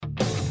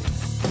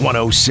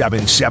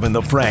107.7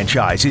 The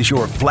Franchise is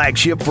your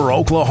flagship for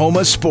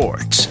Oklahoma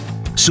sports.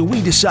 So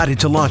we decided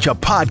to launch a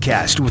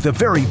podcast with the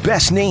very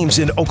best names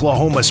in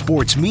Oklahoma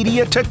sports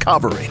media to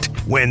cover it.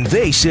 When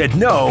they said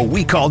no,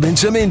 we called in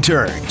some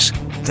interns.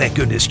 Thank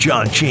goodness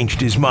John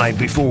changed his mind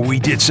before we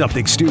did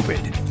something stupid.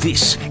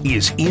 This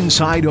is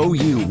Inside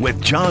OU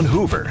with John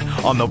Hoover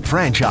on the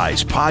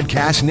Franchise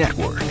Podcast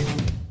Network.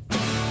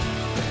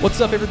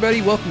 What's up,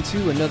 everybody? Welcome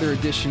to another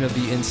edition of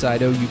the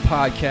Inside OU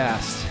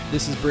podcast.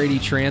 This is Brady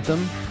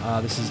Trantham.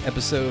 This is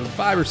episode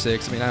 5 or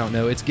 6. I don't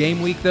know. It's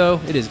game week,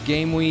 though. It is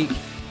game week.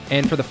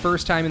 And for the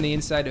first time in the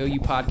Inside OU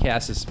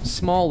podcast, this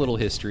small little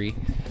history,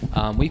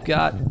 we've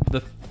got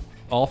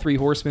all three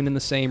horsemen in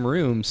the same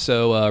room.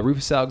 So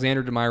Rufus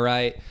Alexander to my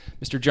right,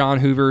 Mr. John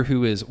Hoover,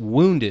 who is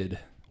wounded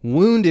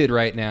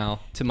right now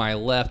to my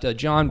left.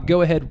 John,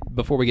 go ahead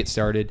before we get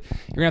started.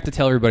 You're going to have to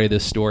tell everybody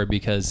this story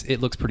because it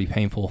looks pretty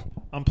painful.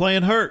 I'm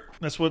playing hurt.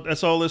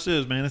 That's all this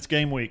is, man. It's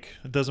game week.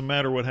 It doesn't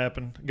matter what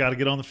happened. Got to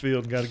get on the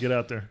field. Got to get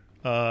out there.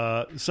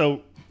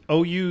 So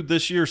OU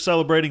this year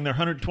celebrating their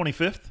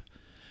 125th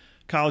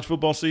college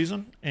football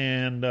season,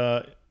 and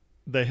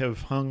they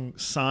have hung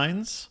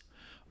signs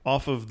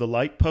off of the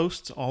light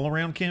posts all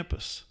around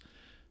campus.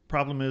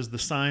 Problem is the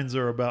signs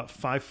are about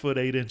 5 foot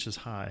 8 inches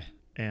high,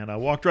 and I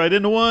walked right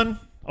into one.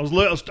 I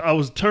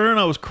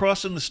was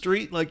crossing the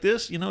street like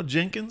this,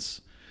 Jenkins,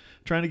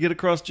 trying to get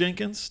across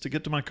Jenkins to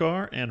get to my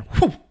car, and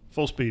whew,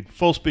 full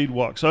speed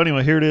walk. So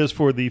anyway, here it is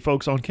for the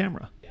folks on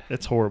camera.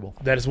 It's horrible.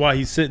 That is why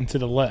he's sitting to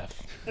the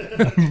left.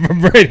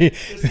 Brady.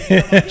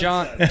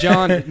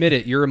 John, admit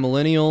it. You're a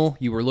millennial.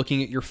 You were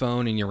looking at your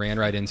phone and you ran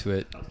right into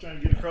it. I was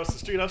trying to get across the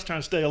street. I was trying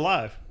to stay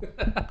alive.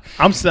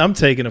 I'm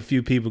taking a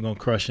few people going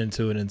to crush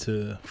into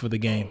it for the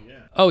game.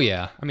 Oh,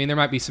 yeah. There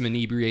might be some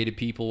inebriated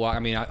people.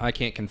 I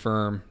can't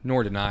confirm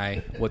nor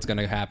deny what's going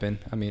to happen.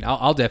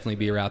 I'll definitely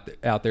be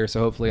out there,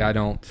 so hopefully I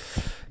don't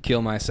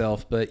kill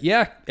myself. But,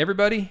 yeah,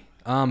 everybody,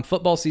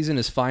 football season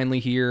is finally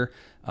here.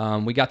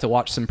 We got to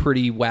watch some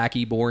pretty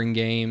wacky, boring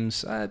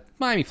games.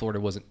 Miami, Florida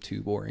wasn't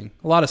too boring.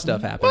 A lot of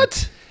stuff happened.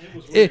 What?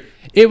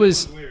 It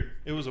was weird.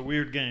 It was a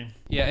weird game.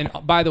 Yeah,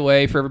 and by the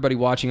way, for everybody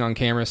watching on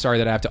camera, sorry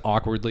that I have to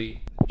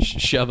awkwardly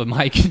shove a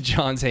mic in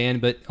John's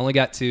hand, but only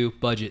got 2.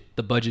 Budget.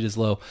 The budget is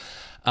low.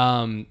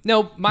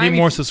 No, Miami. Need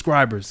more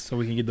subscribers so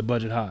we can get the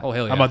budget high. Oh,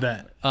 hell yeah. How about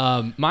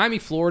that? Miami,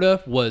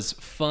 Florida was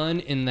fun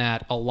in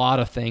that a lot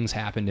of things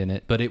happened in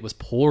it, but it was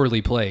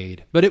poorly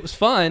played. But it was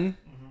fun.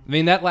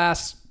 That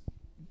last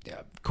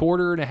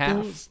quarter and a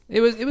half.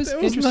 It was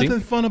interesting. Nothing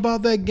fun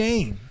about that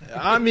game.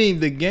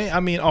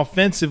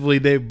 Offensively,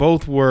 they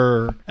both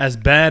were as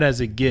bad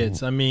as it gets.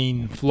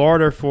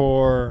 Florida,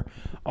 for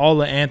all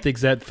the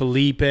antics that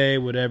Felipe,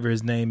 whatever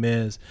his name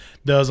is,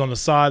 does on the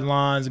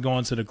sidelines,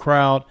 going to the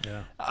crowd.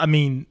 Yeah.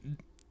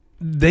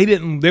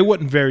 They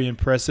wasn't very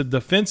impressive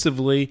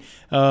defensively.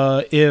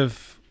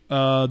 If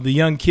the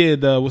young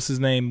kid, what's his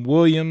name,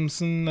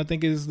 Williamson, I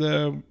think is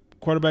the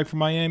quarterback for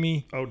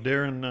Miami. Oh,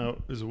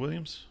 Darren, is it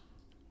Williams?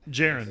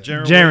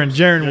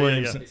 Jaron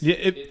Williamson. Yeah.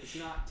 It's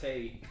not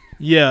Tate.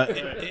 Yeah,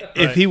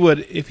 if he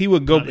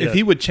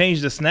would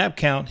change the snap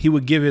count, he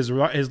would give his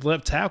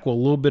left tackle a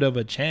little bit of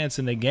a chance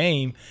in the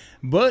game.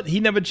 But he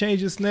never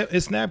changed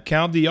his snap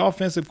count. The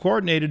offensive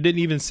coordinator didn't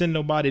even send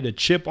nobody to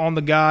chip on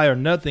the guy or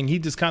nothing. He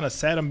just kind of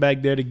sat him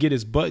back there to get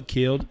his butt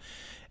killed.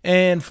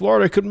 And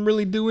Florida couldn't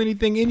really do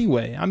anything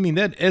anyway.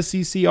 That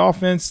SEC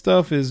offense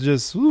stuff is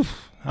just,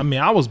 oof.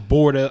 I was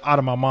bored out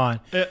of my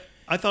mind.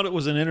 I thought it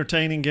was an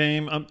entertaining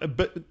game.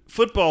 But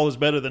football is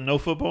better than no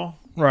football.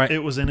 Right. It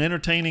was an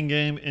entertaining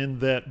game in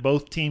that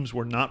both teams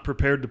were not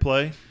prepared to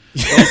play.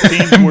 Both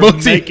teams were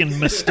making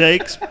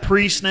mistakes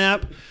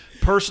pre-snap,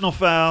 personal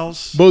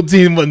fouls. Both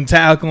teams wasn't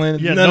tackling.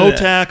 Yeah, no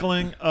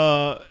tackling.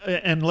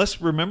 And let's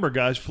remember,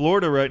 guys,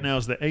 Florida right now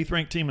is the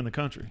 8th-ranked team in the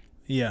country.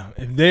 Yeah,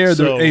 if they're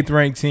the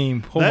 8th-ranked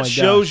team, that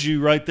shows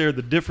you right there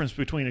the difference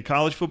between a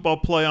college football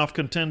playoff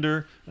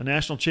contender, a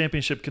national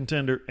championship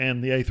contender,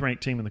 and the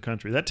 8th-ranked team in the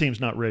country. That team's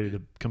not ready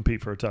to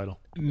compete for a title.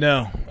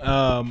 No.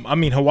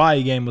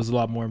 Hawaii game was a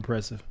lot more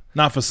impressive.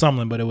 Not for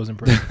Sumlin, but it was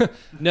impressive.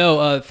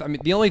 No,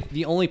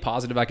 the only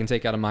positive I can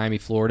take out of Miami,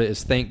 Florida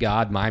is thank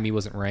God Miami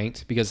wasn't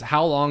ranked, because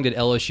how long did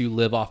LSU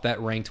live off that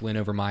ranked win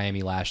over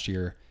Miami last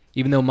year?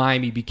 Even though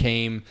Miami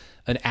became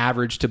an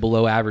average to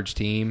below average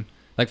team.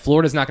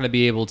 Florida's not going to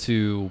be able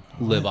to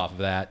live off of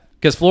that.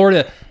 Because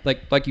Florida,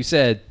 like you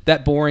said,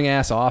 that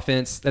boring-ass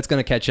offense, that's going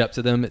to catch up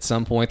to them at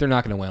some point. They're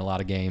not going to win a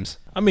lot of games.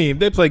 If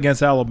they play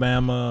against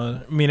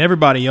Alabama,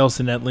 everybody else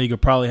in that league will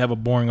probably have a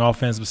boring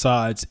offense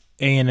besides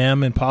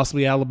A&M and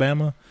possibly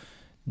Alabama,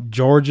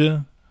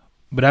 Georgia.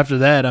 But after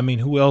that,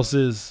 who else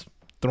is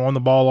throwing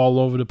the ball all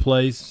over the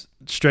place,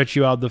 stretch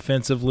you out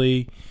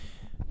defensively,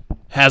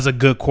 has a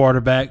good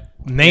quarterback?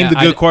 Name the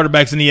good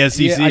quarterbacks in the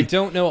SEC. Yeah, I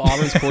don't know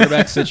Auburn's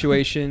quarterback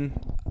situation.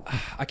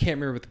 I can't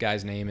remember what the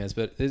guy's name is,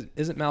 but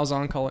isn't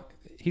Malzahn calling?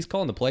 He's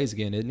calling the plays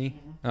again, isn't he?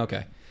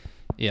 Okay.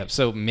 Yeah,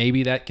 so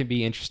maybe that could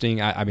be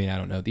interesting. I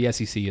don't know. The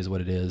SEC is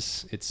what it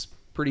is. It's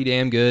pretty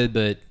damn good,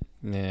 but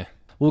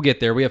we'll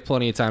get there. We have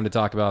plenty of time to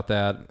talk about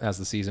that as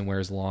the season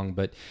wears along.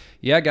 But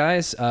yeah,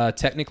 guys,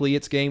 technically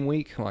it's game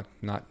week. Well,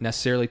 not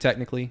necessarily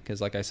technically, because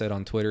like I said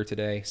on Twitter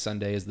today,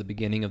 Sunday is the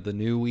beginning of the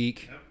new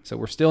week. So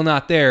we're still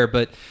not there.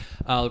 But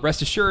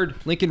rest assured,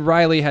 Lincoln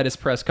Riley had his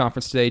press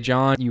conference today.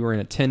 John, you were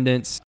in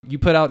attendance. You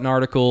put out an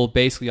article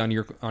basically on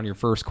your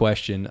first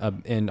question,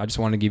 and I just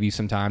wanted to give you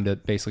some time to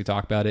basically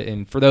talk about it.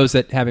 And for those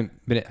that haven't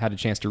had a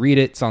chance to read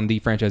it, it's on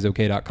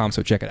thefranchiseok.com,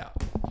 so check it out.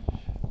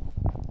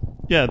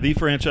 Yeah,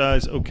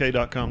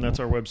 thefranchiseok.com. That's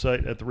our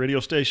website at the radio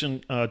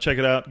station. Check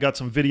it out. Got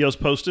some videos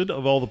posted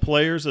of all the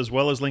players as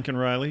well as Lincoln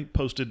Riley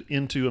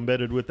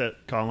embedded with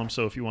that column.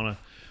 So if you want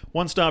to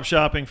one-stop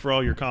shopping for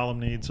all your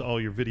column needs,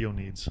 all your video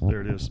needs,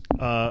 there it is.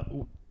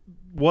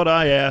 What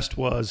I asked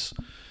was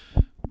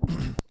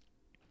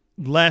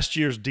last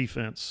year's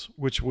defense,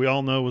 which we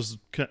all know was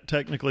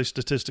technically,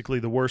 statistically,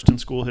 the worst in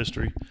school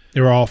history.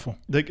 They were awful.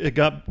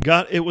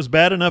 It was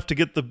bad enough to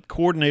get the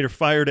coordinator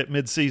fired at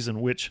midseason,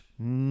 which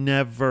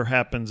never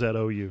happens at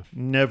OU.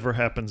 Never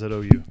happens at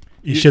OU.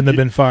 He shouldn't have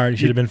been fired. He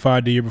should have been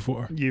fired the year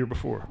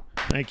before.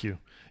 Thank you.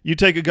 You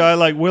take a guy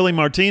like Willie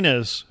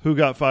Martinez, who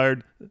got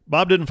fired.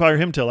 Bob didn't fire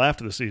him till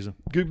after the season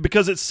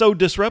because it's so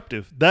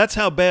disruptive. That's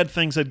how bad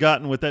things had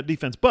gotten with that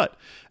defense. But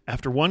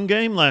after one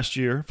game last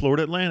year,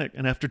 Florida Atlantic,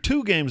 and after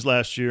 2 games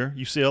last year,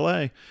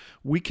 UCLA,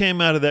 we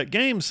came out of that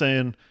game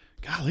saying,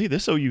 golly,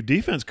 this OU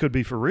defense could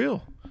be for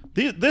real.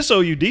 This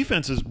OU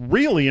defense is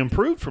really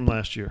improved from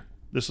last year.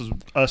 This is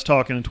us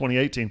talking in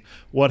 2018.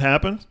 What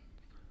happened?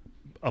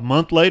 A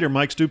month later,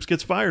 Mike Stoops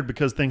gets fired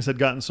because things had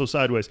gotten so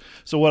sideways.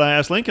 So what I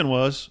asked Lincoln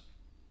was,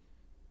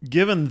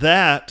 given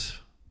that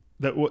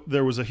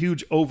there was a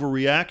huge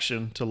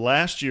overreaction to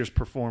last year's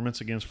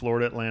performance against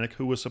Florida Atlantic,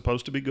 who was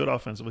supposed to be good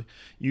offensively,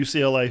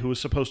 UCLA, who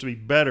was supposed to be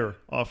better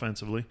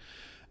offensively,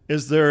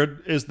 is there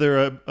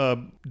a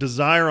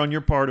desire on your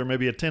part or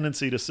maybe a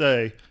tendency to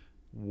say,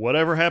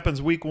 whatever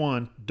happens week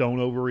 1, don't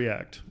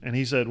overreact? And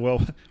he said,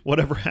 well,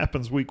 whatever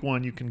happens week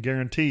 1, you can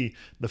guarantee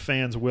the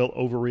fans will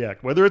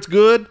overreact. Whether it's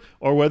good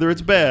or whether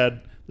it's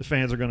bad, the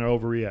fans are going to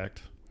overreact.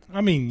 I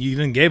mean, you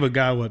then gave a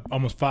guy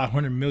almost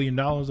 $500 million,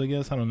 I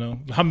guess. I don't know.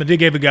 They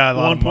gave a guy a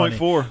lot of money.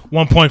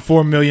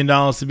 $1.4 million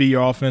to be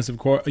your defensive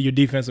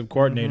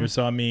coordinator. Mm-hmm.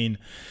 So I mean,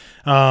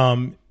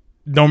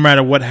 no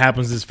matter what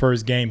happens this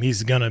first game,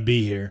 he's gonna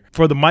be here.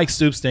 For the Mike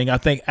Stoops thing, I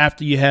think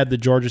after you had the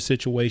Georgia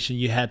situation,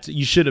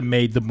 you should have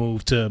made the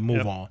move to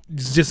move on.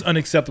 It's just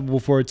unacceptable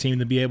for a team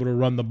to be able to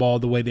run the ball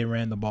the way they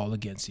ran the ball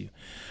against you.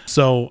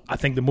 So I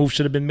think the move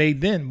should have been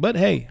made then. But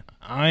hey,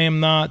 I am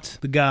not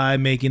the guy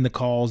making the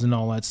calls and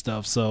all that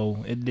stuff.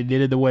 So they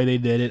did it the way they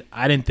did it.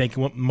 I didn't think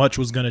much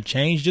was going to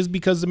change just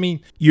because, I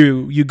mean,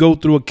 you go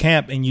through a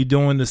camp and you're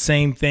doing the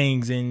same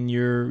things and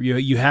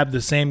you have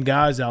the same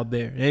guys out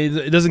there.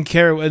 It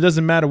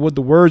doesn't matter what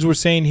the words were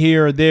saying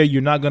here or there.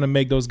 You're not going to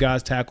make those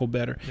guys tackle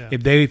better. Yeah.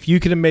 If you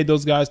could have made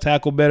those guys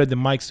tackle better, then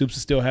Mike Stoops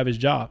would still have his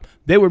job.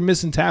 They were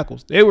missing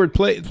tackles. They were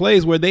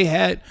plays where they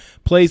had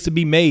plays to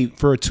be made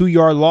for a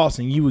 2-yard loss,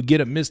 and you would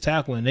get a missed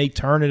tackle, and they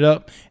turn it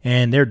up,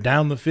 and they're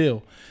down the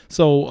field.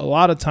 So a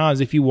lot of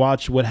times, if you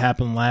watch what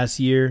happened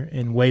last year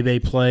and the way they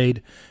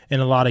played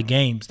in a lot of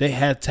games, they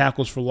had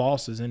tackles for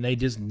losses, and they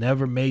just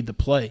never made the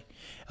play.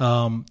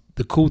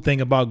 The cool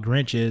thing about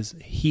Grinch is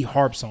he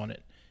harps on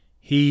it.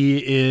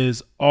 He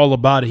is all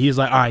about it. He's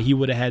like, all right, he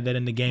would have had that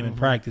in the game in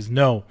practice.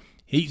 No.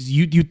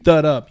 You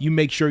thud up. You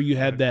make sure you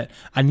have that.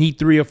 I need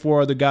 3 or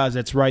 4 other guys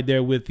that's right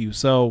there with you.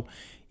 So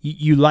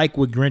you like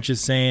what Grinch is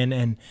saying,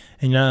 and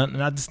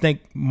I just think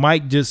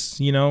Mike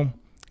just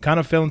kind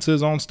of fell into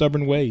his own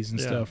stubborn ways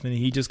and stuff, and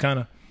he just kind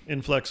of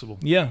inflexible.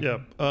 Yeah.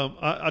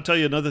 I'll tell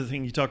you another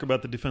thing. You talk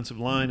about the defensive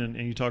line, and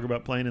you talk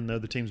about playing in the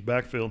other team's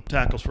backfield,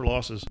 tackles for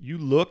losses. You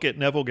look at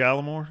Neville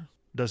Gallimore.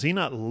 Does he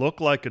not look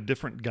like a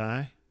different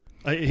guy?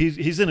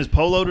 He's in his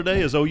polo today,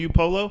 his OU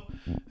polo,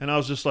 and I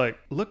was just like,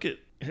 look at.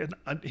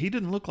 He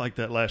didn't look like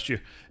that last year.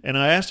 And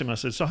I asked him, I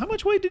said, so how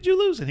much weight did you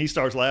lose? And he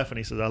starts laughing.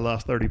 He says, I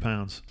lost 30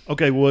 pounds.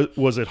 Okay,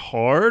 was it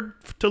hard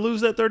to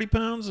lose that 30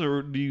 pounds?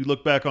 Or do you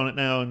look back on it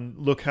now and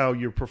look how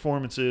your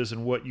performance is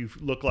and what you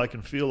look like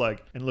and feel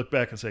like and look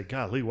back and say,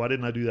 golly, why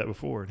didn't I do that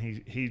before? And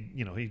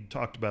he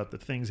talked about the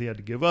things he had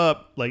to give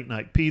up, late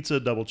night pizza,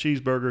 double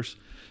cheeseburgers.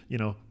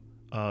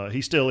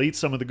 He still eats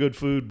some of the good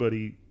food, but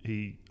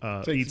he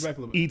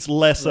eats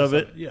less of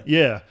it.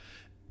 Yeah.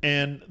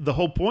 And the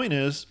whole point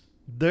is,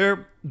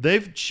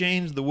 they've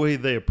changed the way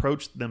they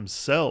approach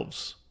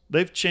themselves.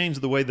 They've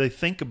changed the way they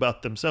think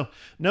about themselves.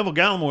 Neville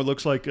Gallimore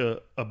looks like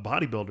a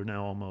bodybuilder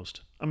now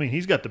almost. I mean,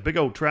 he's got the big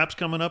old traps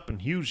coming up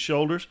and huge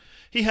shoulders.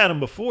 He had them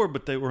before,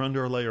 but they were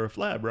under a layer of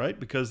flab, right?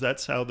 Because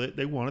that's how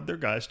they wanted their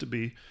guys to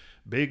be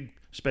big,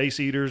 space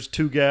eaters,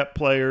 two-gap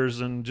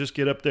players, and just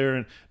get up there.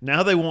 And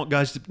now they want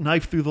guys to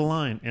knife through the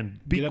line and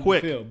be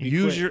quick.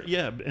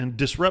 And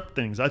disrupt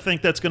things. I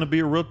think that's going to be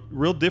a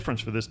real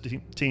difference for this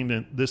team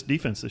and this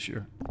defense this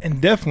year.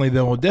 And definitely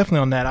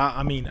on that.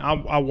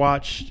 I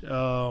watched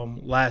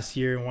last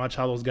year and watched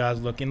how those guys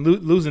look. And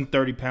losing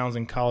 30 pounds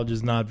in college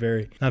is not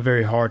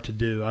very hard to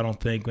do. I don't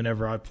think.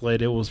 Whenever I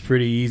played, it was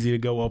pretty easy to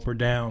go up or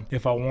down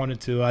if I wanted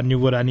to. I knew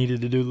what I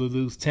needed to do to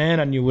lose 10.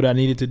 I knew what I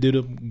needed to do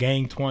to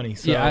gain 20.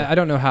 So. Yeah, I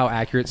don't know how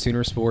accurate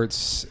Sooner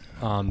Sports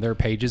their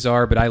pages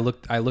are, but I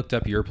looked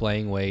up your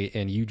playing weight,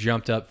 and you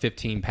jumped up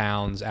 15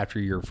 pounds after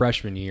your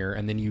freshman year,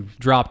 and then you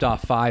dropped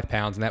off 5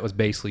 pounds, and that was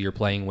basically your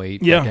playing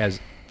weight. Yeah.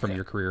 From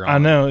your career on. I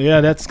know.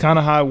 Yeah, that's kind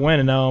of how it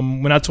went.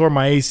 And when I tore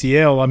my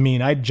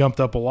ACL, I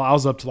jumped up a lot. I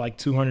was up to like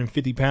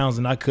 250 pounds,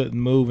 and I couldn't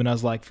move. And I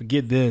was like,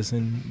 forget this.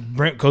 And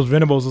Coach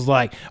Venables was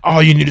like,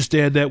 oh, you need to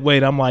stay at that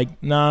weight. I'm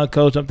like, nah,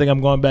 Coach, I think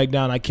I'm going back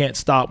down. I can't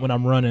stop when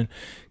I'm running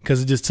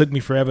because it just took me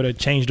forever to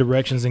change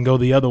directions and go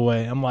the other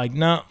way. I'm like,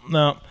 no.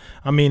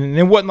 And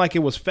it wasn't like it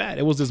was fat.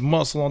 It was just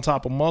muscle on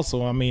top of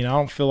muscle. I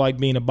don't feel like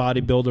being a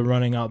bodybuilder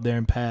running out there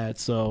in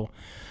pads. So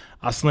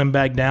I slimmed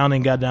back down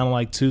and got down to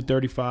like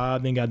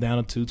 235, then got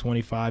down to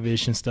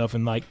 225-ish and stuff,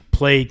 and like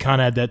played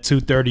kind of at that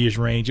 230-ish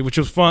range, which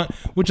was fun.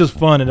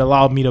 It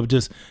allowed me to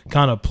just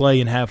kind of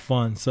play and have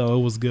fun, so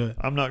it was good.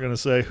 I'm not going to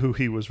say who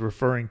he was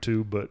referring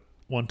to, but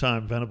one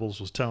time Venables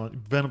was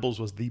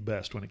the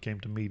best when it came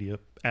to media.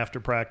 After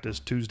practice,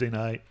 Tuesday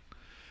night,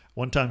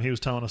 one time he was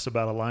telling us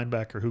about a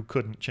linebacker who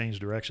couldn't change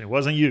direction. It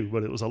wasn't you,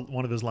 but it was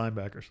one of his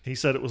linebackers. He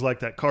said it was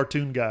like that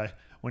cartoon guy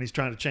when he's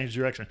trying to change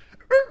direction.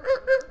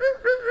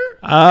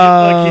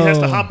 Like he has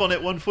to hop on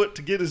that one foot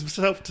to get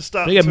himself to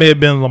stop. I think it may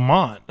have been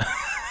Lamont.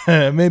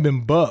 It may have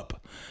been Bupp.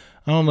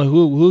 I don't know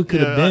who it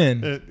could have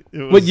been. It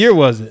was, what year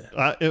was it?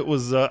 It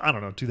was, I don't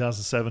know,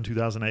 2007,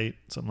 2008,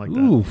 something like that.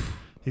 Oof.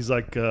 He's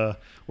like,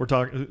 we're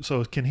talking.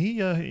 So can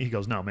he? He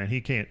goes, no, man, he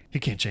can't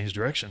change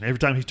direction. Every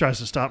time he tries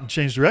to stop and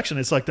change direction,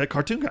 it's like that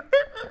cartoon guy.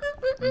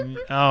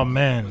 Oh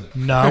man,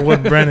 no, it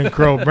wasn't Brandon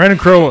Crowe. Brandon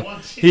Crowe,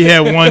 he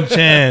had one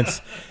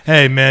chance.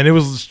 Hey man, it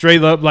was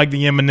straight up like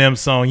the Eminem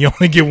song. You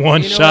only get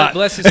one shot. What?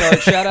 Bless his heart.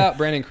 Shout out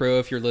Brandon Crowe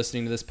if you're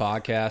listening to this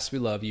podcast. We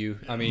love you.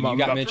 You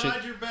got mentioned.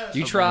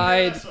 You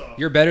tried.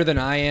 You're better than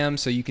I am,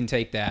 so you can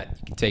take that.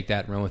 You can take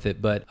that and run with it.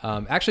 But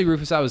actually,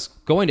 Rufus, I was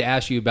going to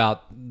ask you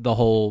about the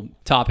whole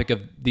topic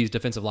of these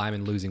defensive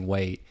linemen losing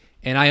weight,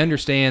 and I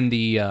understand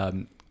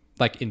the.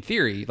 Like in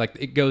theory, like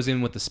it goes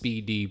in with the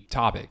speed deep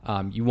topic.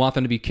 You want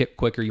them to be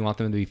quicker. You want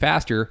them to be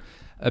faster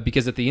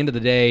because at the end of the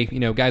day,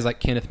 guys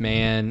like Kenneth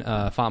Mann,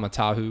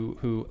 Famatahu,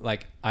 who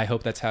like, I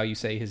hope that's how you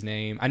say his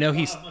name. I know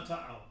he's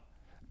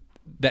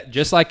that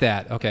just like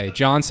that. Okay.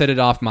 John said it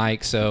off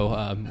mic.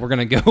 So we're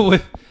going to go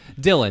with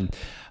Dylan.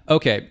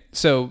 Okay.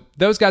 So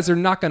those guys are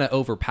not going to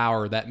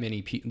overpower that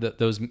many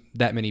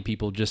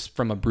people just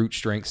from a brute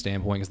strength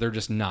standpoint because they're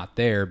just not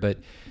there. But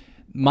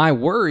my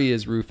worry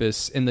is,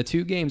 Rufus, in the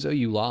 2 games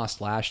OU lost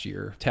last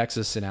year,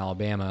 Texas and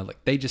Alabama,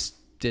 like they just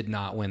did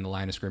not win the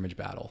line of scrimmage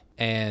battle.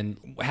 And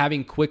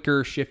having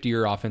quicker,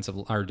 shiftier offensive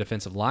or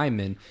defensive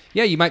linemen,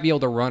 yeah, you might be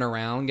able to run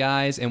around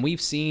guys. And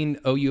we've seen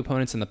OU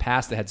opponents in the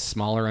past that had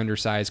smaller,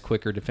 undersized,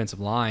 quicker defensive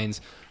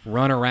lines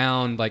run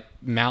around like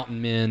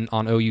mountain men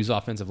on OU's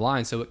offensive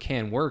line. So it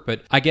can work.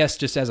 But I guess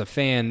just as a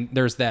fan,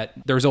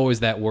 there's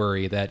always that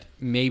worry that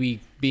maybe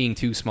being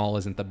too small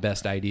isn't the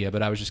best idea.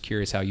 But I was just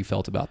curious how you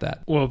felt about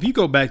that. Well, if you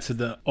go back to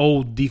the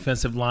old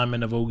defensive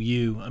linemen of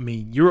OU,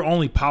 you're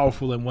only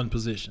powerful in one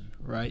position,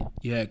 right?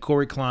 You had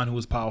Corey Klein, who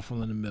was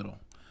powerful in the middle.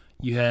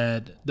 You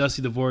had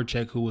Dusty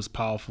Dvorak, who was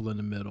powerful in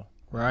the middle,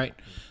 right?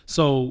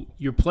 So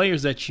your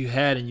players that you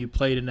had and you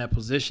played in that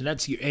position,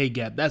 that's your A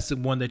gap. That's the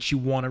one that you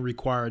want to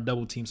require a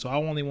double team. So I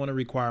only want to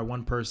require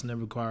one person to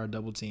require a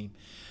double team.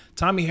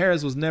 Tommy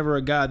Harris was never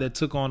a guy that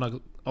took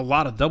on a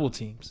lot of double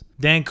teams.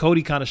 Dan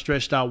Cody kind of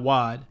stretched out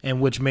wide, and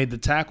which made the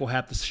tackle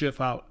have to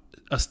shift out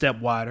a step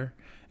wider,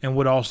 and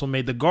what also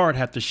made the guard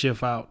have to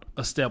shift out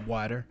a step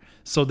wider.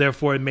 So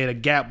therefore, it made a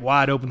gap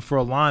wide open for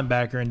a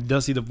linebacker. And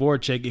Dusty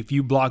Dvorak, if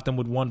you blocked him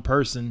with one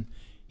person,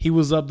 he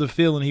was up the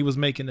field and he was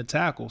making the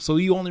tackle. So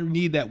you only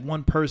need that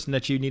one person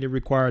that you need to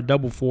require a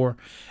double for,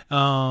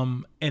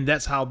 and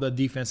that's how the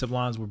defensive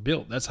lines were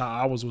built. That's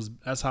how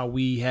That's how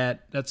we had.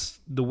 That's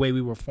the way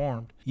we were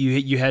formed.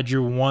 You had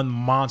your one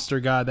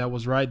monster guy that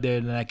was right there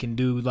and that can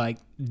do like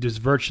just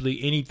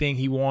virtually anything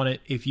he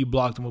wanted if you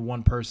blocked him with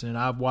one person. And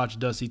I've watched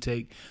Dusty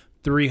take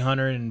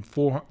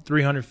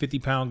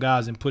 350-pound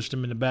guys and pushed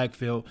them in the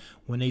backfield.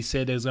 When they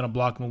said they was going to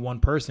block them with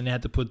one person, they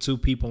had to put 2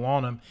 people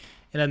on him.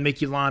 And that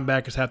make your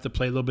linebackers have to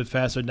play a little bit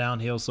faster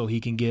downhill so he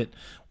can get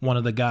one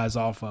of the guys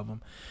off of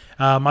him.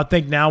 I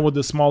think now with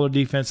the smaller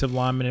defensive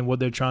linemen and what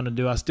they're trying to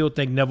do, I still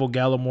think Neville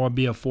Gallimore will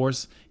be a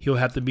force. He'll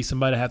have to be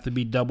somebody that have to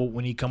be doubled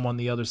when he come on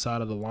the other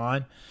side of the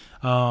line,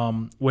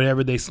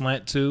 wherever they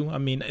slant to.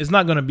 It's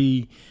not going to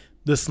be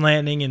the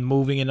slanting and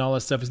moving and all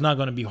that stuff. It's not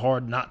going to be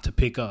hard not to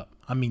pick up.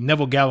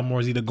 Neville Gallimore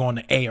is either going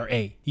to A or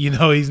A.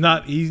 He's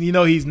not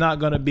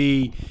going to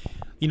be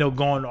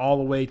going all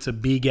the way to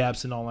B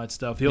gaps and all that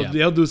stuff.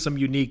 He'll do some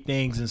unique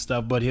things and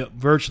stuff, but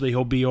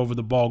he'll be over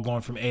the ball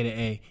going from A to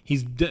A.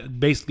 He's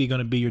basically going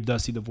to be your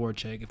Dusty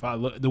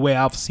Dvorak. The way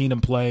I've seen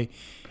him play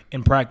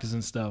in practice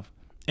and stuff,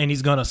 and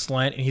he's going to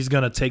slant, and he's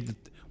going to take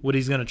what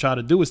he's going to try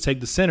to do is take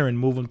the center and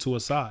move him to a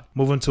side.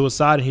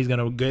 And he's going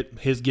to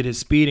get his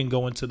speed and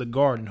go into the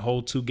guard and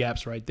hold 2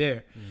 gaps right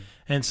there.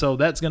 And so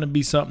that's going to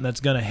be something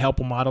that's going to help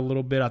him out a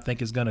little bit. I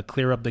think it's going to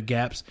clear up the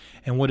gaps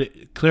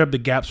clear up the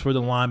gaps for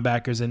the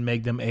linebackers and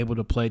make them able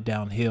to play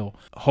downhill.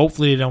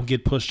 Hopefully they don't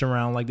get pushed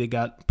around like they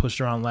got pushed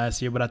around last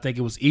year, but I think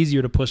it was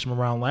easier to push them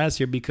around last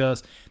year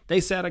because they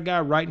sat a guy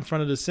right in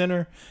front of the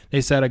center,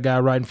 they sat a guy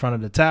right in front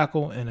of the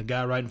tackle, and a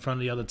guy right in front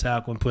of the other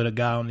tackle and put a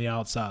guy on the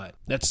outside.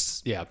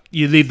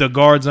 You leave the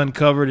guards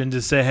uncovered and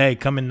just say, hey,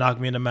 come and knock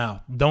me in the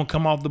mouth. Don't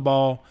come off the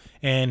ball.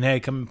 And, hey,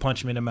 come and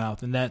punch me in the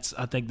mouth. And I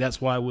think that's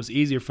why it was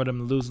easier for them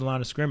to lose the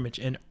line of scrimmage.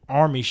 And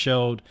Army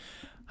showed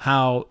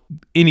how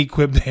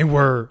inequipped they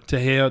were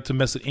to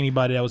mess with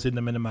anybody that was hitting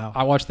them in the mouth.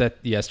 I watched that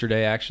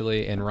yesterday,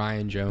 actually, and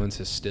Ryan Jones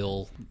has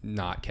still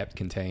not kept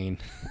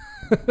contained.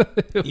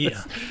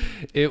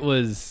 It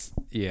was.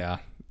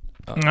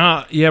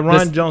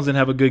 Ryan Jones didn't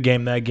have a good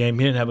game that game.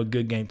 He didn't have a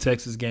good game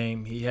Texas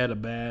game. He had a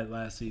bad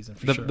last season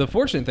for sure. The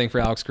fortunate thing for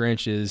Alex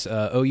Grinch is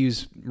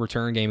OU's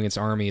return game against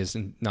Army is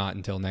not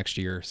until next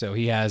year. So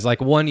he has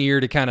 1 year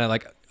to kind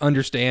of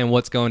understand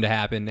what's going to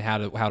happen, how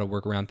to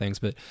work around things.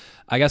 But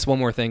I guess one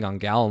more thing on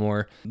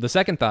Gallimore. The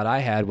second thought I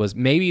had was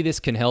maybe this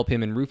can help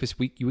him. And Rufus,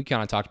 we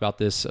kind of talked about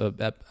this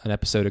an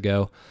episode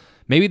ago.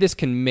 Maybe this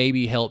can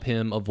help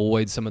him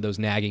avoid some of those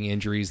nagging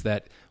injuries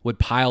that would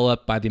pile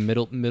up by the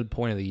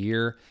midpoint of the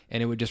year,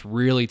 and it would just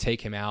really take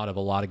him out of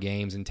a lot of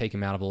games and take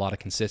him out of a lot of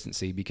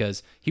consistency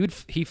because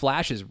he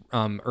flashes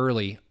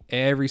early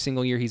every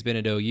single year he's been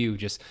at OU,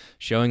 just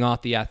showing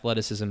off the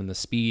athleticism and the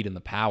speed and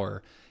the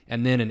power,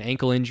 and then an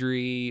ankle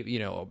injury,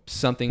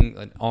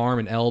 an arm,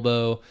 an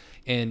elbow,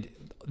 and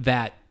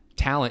that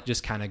talent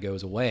just kind of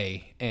goes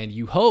away. And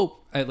you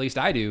hope, at least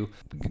I do,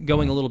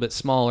 going a little bit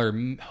smaller,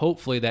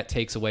 hopefully that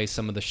takes away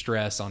some of the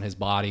stress on his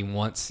body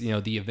once,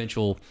 the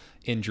eventual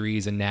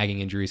injuries and nagging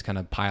injuries kind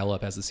of pile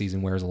up as the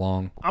season wears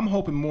along. I'm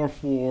hoping more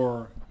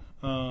for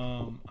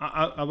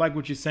I like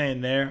what you're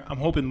saying there. I'm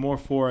hoping more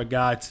for a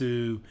guy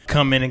to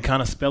come in and kind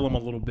of spell him a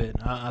little bit.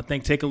 I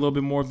think take a little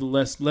bit more of the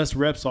less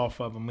reps off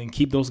of them and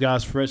keep those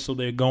guys fresh so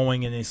they're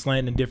going and they're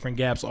slanting different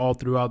gaps all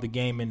throughout the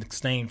game and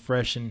staying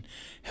fresh and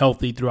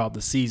healthy throughout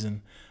the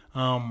season.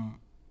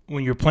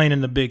 When you're playing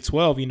in the Big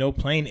 12,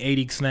 playing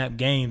 80 snap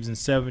games and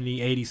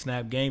 70, 80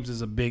 snap games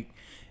is a big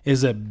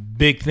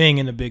thing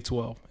in the Big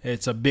 12.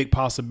 It's a big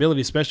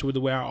possibility, especially with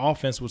the way our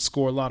offense would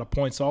score a lot of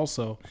points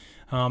also.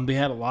 They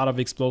had a lot of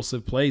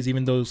explosive plays,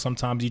 even though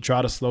sometimes you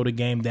try to slow the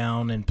game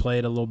down and play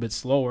it a little bit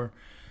slower.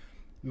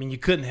 You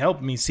couldn't help.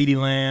 CeeDee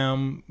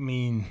Lamb,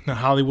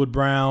 Hollywood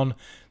Brown,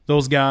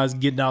 those guys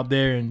getting out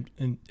there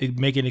and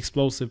making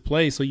explosive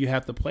plays, so you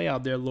have to play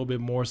out there a little bit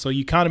more. So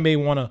you kind of may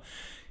want to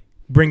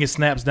bring your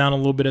snaps down a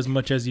little bit as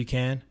much as you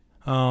can.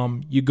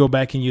 You go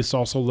back and you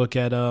also look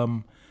at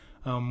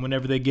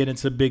whenever they get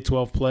into Big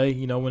 12 play,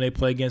 when they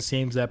play against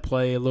teams that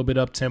play a little bit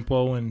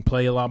up-tempo and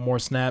play a lot more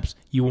snaps,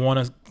 you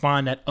want to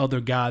find that other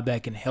guy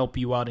that can help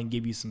you out and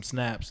give you some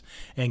snaps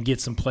and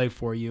get some play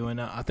for you. And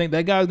I think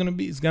that guy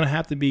is going to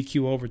have to be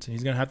Q Overton.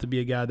 He's going to have to be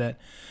a guy that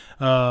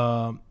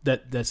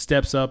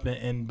steps up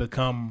and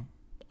become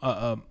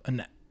a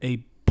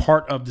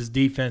part of this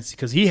defense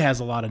because he has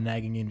a lot of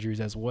nagging injuries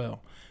as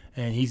well.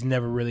 And he's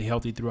never really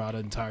healthy throughout an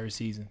entire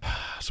season.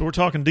 So we're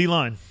talking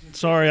D-line.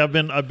 Sorry, I've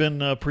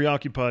been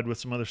preoccupied with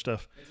some other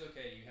stuff. It's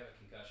okay. You have a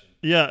concussion.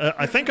 Yeah,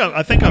 I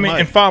might.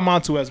 And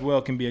Famontu as well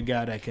can be a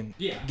guy that can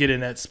get in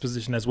that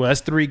position as well.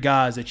 That's 3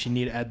 guys that you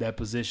need at that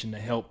position to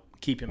help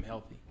keep him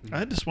healthy. I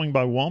had to swing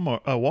by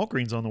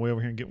Walgreens on the way over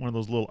here and get one of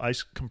those little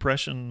ice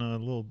compression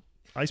little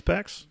ice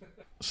packs.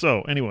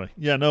 So anyway,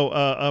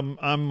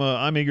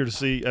 I'm eager to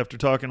see, after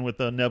talking with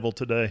Neville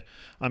today,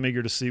 I'm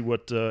eager to see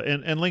what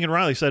and Lincoln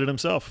Riley said it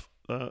himself.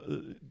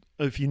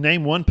 If you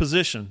name one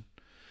position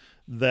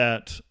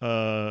that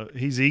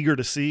he's eager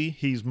to see,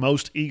 he's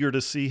most eager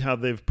to see how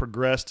they've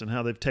progressed and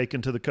how they've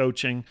taken to the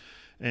coaching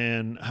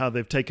and how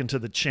they've taken to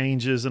the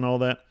changes and all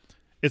that.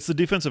 It's the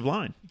defensive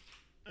line,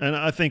 and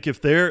I think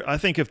if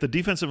the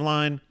defensive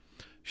line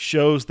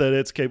shows that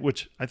it's capable,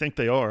 which I think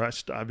they are.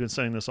 I've been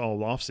saying this all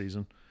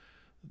offseason.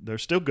 They're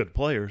still good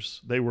players.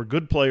 They were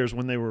good players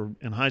when they were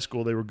in high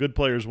school. They were good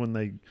players when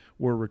they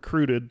were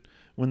recruited,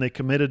 when they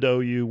committed to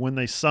OU, when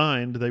they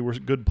signed. They were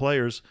good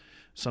players.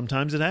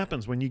 Sometimes it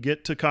happens. When you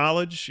get to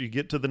college, you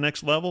get to the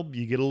next level,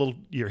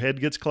 your head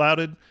gets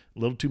clouded, a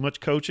little too much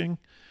coaching.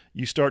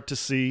 You start to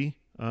see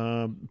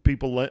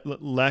people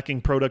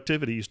lacking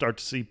productivity. You start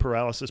to see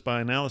paralysis by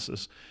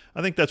analysis.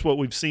 I think that's what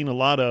we've seen a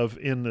lot of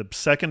in the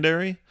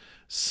secondary,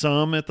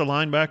 some at the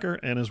linebacker,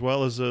 and as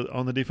well as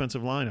on the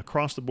defensive line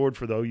across the board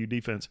for the OU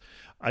defense.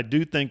 I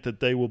do think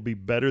that they will be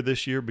better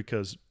this year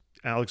because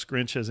Alex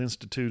Grinch has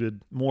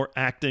instituted more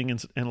acting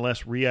and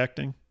less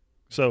reacting.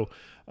 So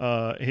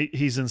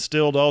he's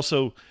instilled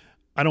also,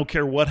 I don't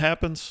care what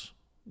happens,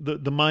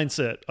 the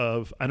mindset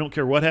of I don't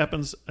care what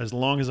happens as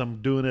long as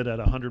I'm doing it at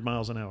 100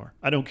 miles an hour.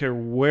 I don't care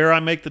where I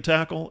make the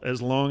tackle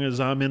as long as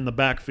I'm in the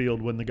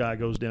backfield when the guy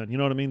goes down. You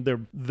know what I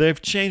mean?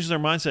 They've changed their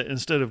mindset.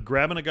 Instead of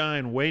grabbing a guy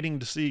and waiting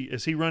to see,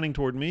 is he running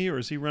toward me or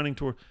is he running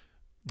toward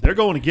 – they're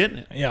going to getting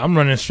it. Yeah, I'm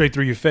running straight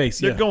through your face.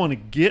 They're going to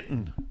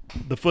getting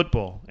the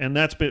football, and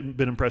that's been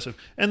impressive.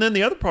 And then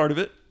the other part of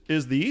it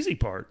is the easy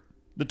part,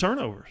 the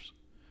turnovers.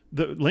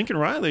 Lincoln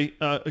Riley,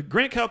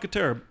 Grant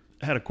Calcaterra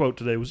had a quote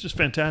today. It was just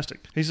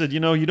fantastic. He said, you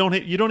don't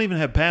even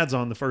have pads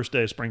on the first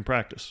day of spring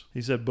practice.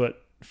 He said,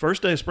 but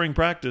first day of spring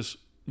practice,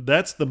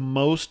 that's the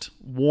most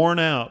worn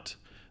out,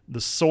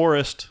 the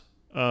sorest,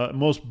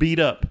 most beat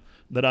up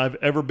that I've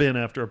ever been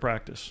after a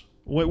practice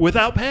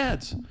without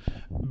pads.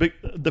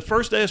 The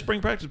first day of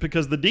spring practice,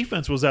 because the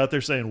defense was out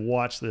there saying,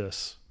 watch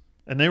this.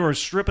 And they were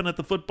stripping at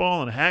the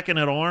football and hacking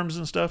at arms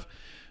and stuff.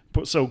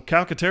 So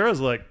Calcaterra's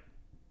like,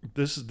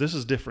 this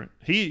is different.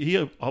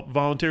 He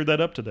volunteered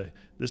that up today.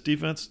 This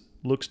defense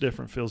looks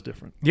different, feels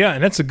different. Yeah,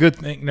 and that's a good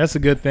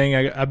thing.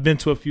 I've been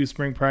to a few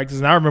spring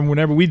practices, and I remember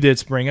whenever we did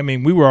spring, I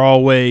mean, we were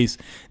always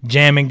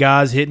jamming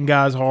guys, hitting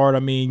guys hard. I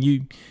mean,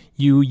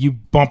 you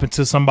bump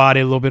into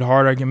somebody a little bit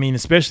harder. I mean,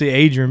 especially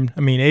Adrian.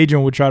 I mean,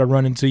 Adrian would try to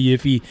run into you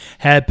if he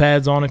had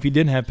pads on, if he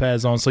didn't have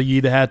pads on. So you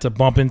either had to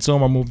bump into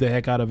him or move the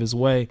heck out of his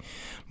way.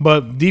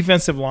 But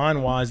defensive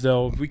line-wise,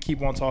 though, if we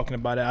keep on talking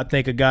about it, I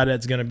think a guy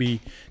that's going to be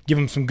give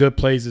him some good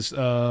plays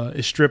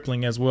is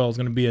Stripling as well. It's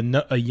going to be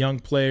a young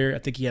player. I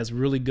think he has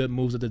really good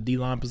moves at the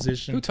D-line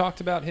position. Who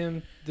talked about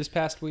him this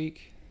past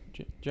week,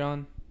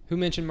 John? Who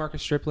mentioned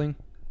Marcus Stripling?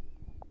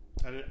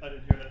 I didn't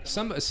hear that.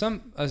 Some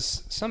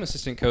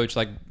assistant coach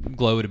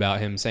glowed about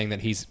him, saying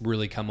that he's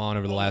really come on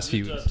over the last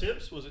few weeks.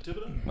 Tips? Was it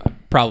Thibodeau?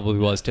 Probably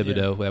was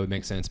Thibodeau. Yeah. That would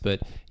make sense. But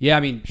yeah,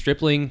 I mean,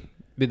 Stripling,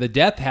 the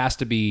depth has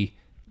to be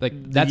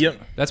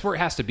that's where it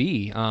has to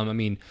be. I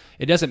mean,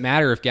 it doesn't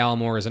matter if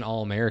Gallimore is an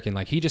All-American.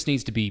 He just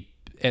needs to be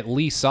at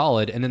least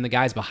solid, and then the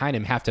guys behind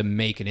him have to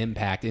make an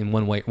impact in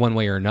one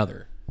way or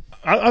another.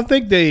 I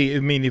think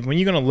when you're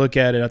going to look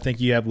at it, I think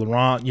you have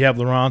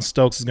LaRon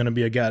Stokes is going to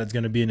be a guy that's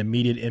going to be an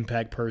immediate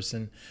impact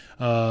person.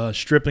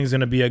 Stripling's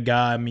going to be a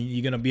guy. I mean,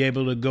 you're going to be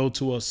able to go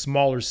to a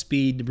smaller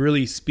speed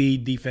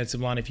defensive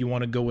line if you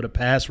want to go with a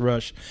pass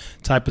rush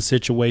type of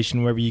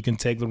situation, wherever you can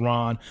take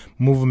LaRon,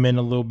 move him in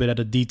a little bit at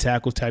a D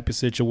tackle type of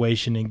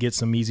situation and get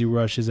some easy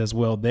rushes as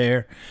well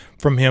there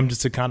from him,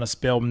 just to kind of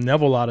spell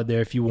Neville out of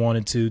there if you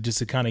wanted to, just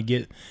to kind of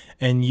get –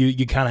 and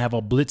you kind of have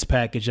a blitz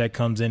package that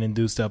comes in and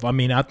do stuff. I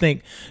mean, I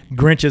think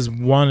Grinch is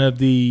one of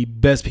the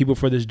best people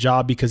for this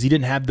job because he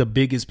didn't have the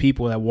biggest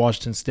people at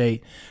Washington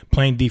State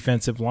playing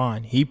defensive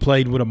line. He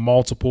played with a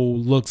multiple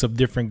looks of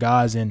different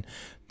guys and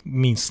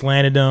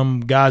slanted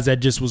them, guys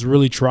that just was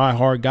really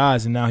try-hard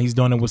guys, and now he's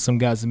doing it with some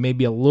guys that may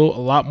be a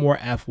lot more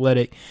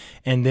athletic.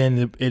 And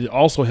then it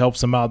also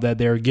helps him out that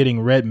they're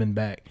getting Redmond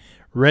back.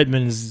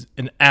 Redmond is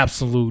an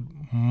absolute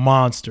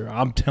monster.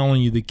 I'm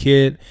telling you, the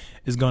kid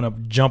is going to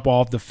jump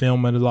off the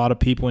film at a lot of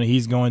people, and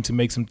he's going to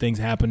make some things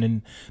happen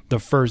in the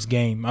first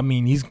game. I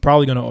mean, he's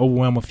probably going to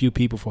overwhelm a few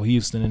people for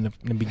Houston in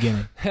the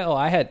beginning. Hell,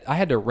 I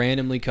had to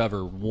randomly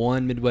cover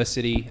one Midwest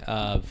City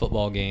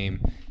football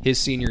game his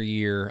senior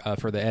year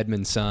for the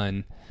Edmond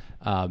Sun.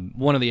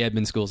 One of the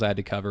Edmond schools I had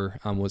to cover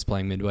was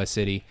playing Midwest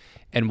City,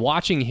 and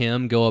watching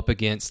him go up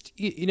against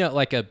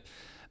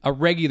a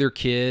regular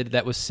kid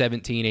that was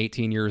 17,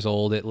 18 years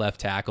old at left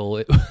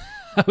tackle.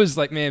 I was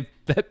like, man,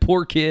 that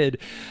poor kid,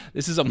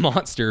 this is a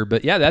monster.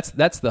 But yeah,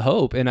 that's the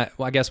hope. And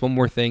I guess one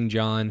more thing,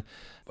 John,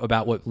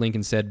 about what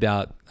Lincoln said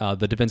about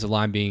the defensive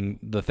line being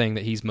the thing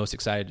that he's most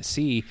excited to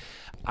see.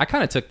 I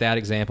kind of took that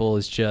example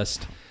as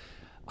just,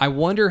 I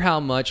wonder how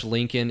much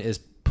Lincoln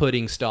is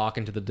putting stock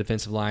into the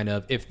defensive line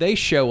of, if they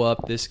show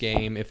up this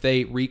game, if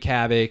they wreak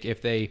havoc,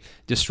 if they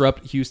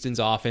disrupt Houston's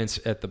offense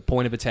at the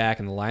point of attack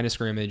and the line of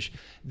scrimmage,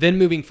 then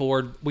moving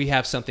forward, we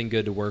have something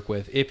good to work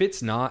with. If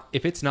it's not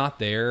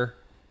there,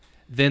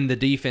 then the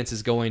defense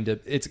is going to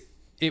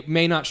it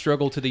may not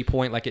struggle to the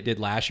point like it did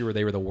last year where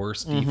they were the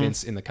worst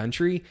defense in the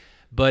country,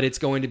 but it's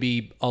going to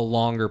be a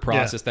longer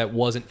process that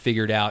wasn't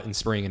figured out in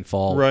spring and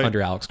fall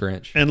under Alex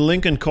Grinch. And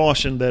Lincoln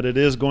cautioned that it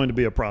is going to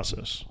be a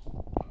process.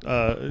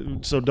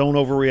 So don't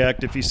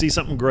overreact. If you see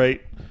something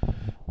great,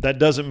 that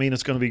doesn't mean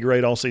it's going to be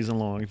great all season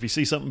long. If you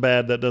see something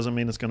bad, that doesn't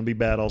mean it's going to be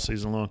bad all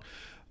season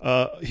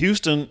long.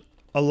 Houston,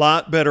 a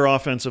lot better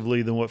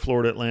offensively than what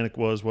Florida Atlantic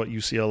was, what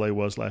UCLA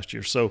was last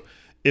year. So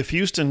if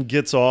Houston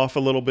gets off a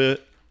little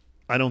bit,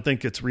 I don't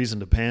think it's reason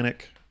to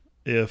panic.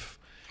 If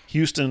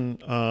Houston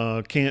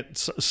can't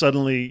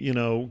suddenly,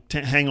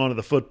 hang on to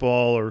the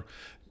football or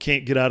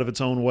can't get out of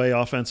its own way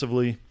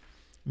offensively,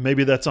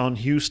 maybe that's on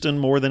Houston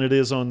more than it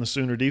is on the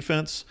Sooner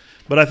defense.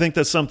 But I think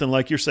that's something,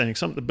 like you're saying,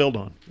 something to build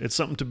on. It's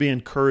something to be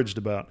encouraged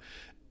about.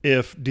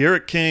 If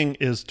Derek King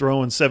is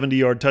throwing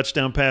 70-yard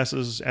touchdown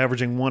passes,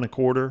 averaging 1 a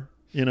quarter,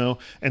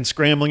 and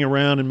scrambling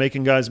around and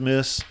making guys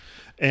miss,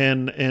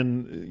 and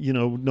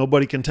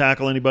nobody can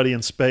tackle anybody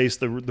in space,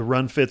 the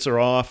run fits are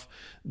off,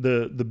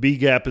 the B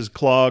gap is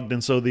clogged,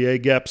 and so the A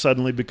gap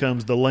suddenly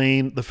becomes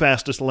the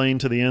fastest lane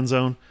to the end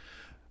zone.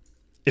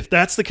 If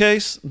that's the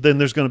case, then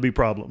there's going to be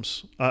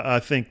problems. I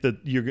think that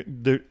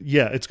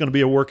it's going to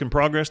be a work in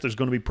progress. There's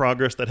going to be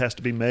progress that has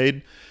to be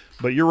made.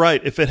 But you're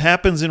right. If it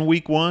happens in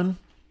week 1,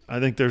 I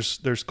think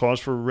there's cause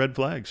for red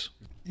flags.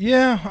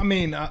 Yeah, I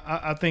mean,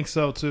 I think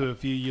so too.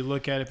 If you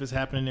look at if it's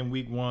happening in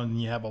week 1,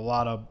 you have a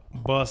lot of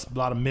busts, a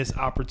lot of missed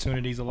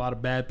opportunities, a lot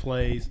of bad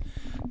plays,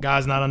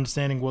 guys not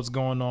understanding what's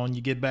going on.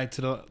 You get back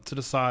to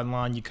the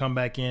sideline, you come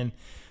back in,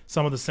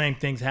 some of the same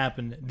things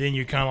happen. Then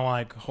you're kind of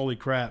like, holy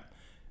crap.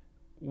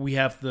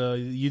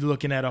 You're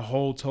looking at a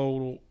whole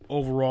total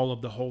overall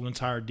of the whole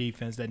entire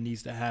defense that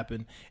needs to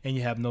happen, and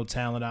you have no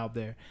talent out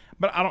there.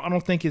 But I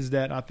don't think it's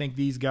that. I think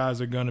these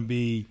guys are going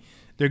to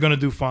they're going to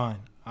do fine.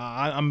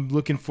 I'm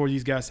looking for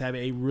these guys to have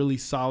a really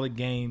solid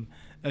game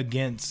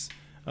against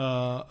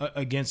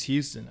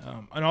Houston.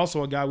 And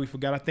also a guy we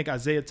forgot. I think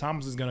Isaiah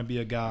Thomas is going to be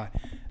a guy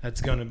that's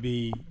going to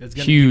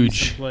huge give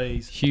some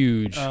plays.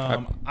 Huge.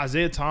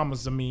 Isaiah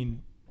Thomas. I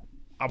mean,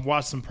 I've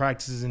watched some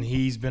practices, and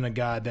he's been a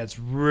guy that's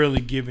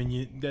really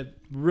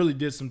really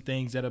did some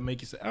things that'll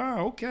make you say,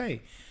 oh,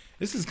 okay.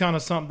 This is kind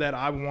of something that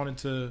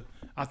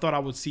I thought I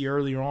would see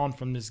earlier on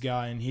from this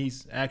guy, and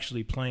he's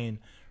actually playing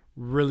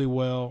really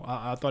well.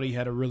 I thought he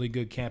had a really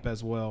good camp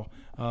as well.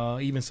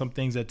 Even some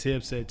things that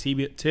Tibb said.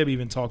 Tibb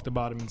even talked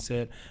about him and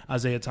said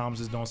Isaiah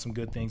Thomas is doing some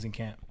good things in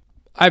camp.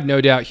 I have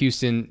no doubt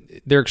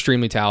Houston, they're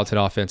extremely talented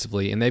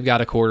offensively, and they've got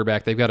a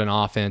quarterback, they've got an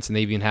offense, and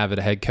they even have a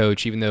head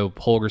coach, even though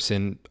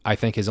Holgorsen, I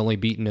think, has only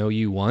beaten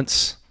OU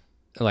once,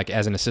 like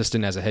as an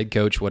assistant, as a head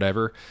coach,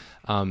 whatever.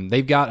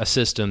 They've got a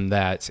system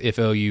that if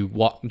OU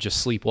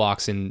just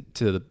sleepwalks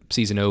into the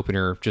season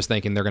opener just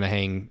thinking they're going to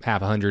hang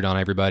half 100 on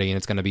everybody and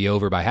it's going to be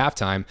over by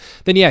halftime,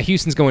 then yeah,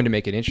 Houston's going to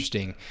make it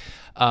interesting.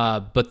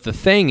 But the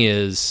thing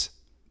is,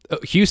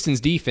 Houston's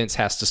defense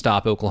has to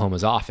stop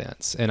Oklahoma's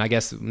offense. And I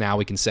guess now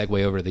we can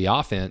segue over to the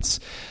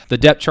offense. The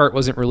depth chart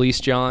wasn't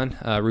released, John.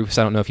 Rufus,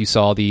 I don't know if you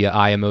saw the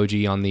eye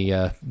emoji on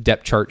the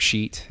depth chart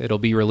sheet. It'll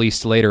be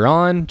released later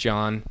on.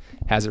 John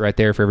has it right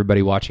there for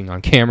everybody watching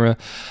on camera.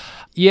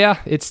 Yeah,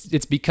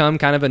 it's become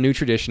kind of a new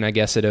tradition, I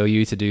guess, at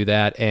OU to do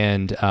that.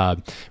 And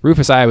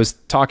Rufus, I was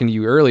talking to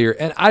you earlier,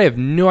 and I have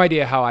no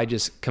idea how I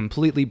just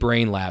completely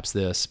brain lapsed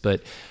this,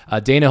 but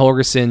Dana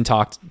Holgorsen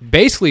talked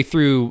basically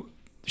through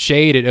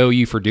shade at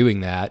OU for doing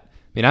that. I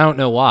mean, I don't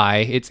know why.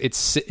 It's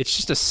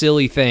just a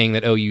silly thing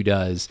that OU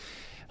does.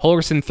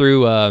 Holgorsen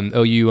threw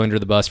OU under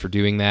the bus for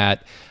doing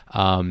that.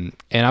 And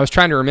I was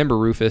trying to remember,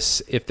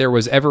 Rufus, if there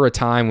was ever a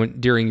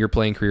time during your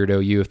playing career at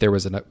OU, if there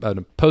was an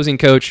opposing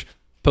coach,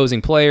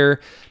 opposing player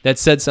that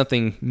said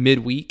something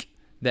midweek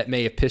that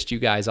may have pissed you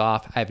guys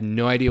off. I have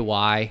no idea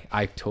why.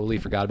 I totally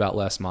forgot about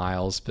Les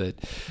Miles, but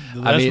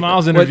the Les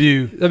Miles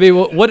interview.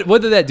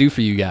 What did that do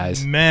for you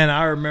guys? Man,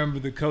 I remember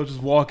the coaches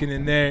walking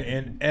in there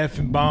and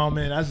effing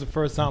bombing. That's the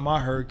first time I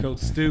heard Coach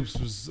Stoops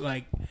was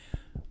like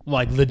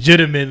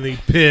legitimately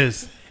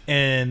pissed,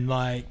 and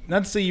like,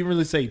 not to say you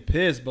really say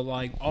pissed, but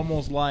like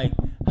almost like,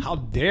 how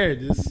dare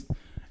this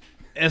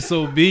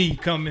SOB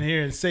come in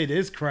here and say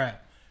this crap?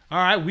 All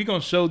right, we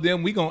gonna show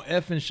them. We gonna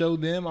effing show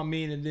them. I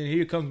mean, and then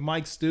here comes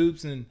Mike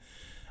Stoops, and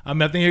I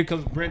think here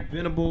comes Brent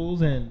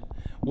Venables, and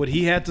what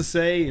he had to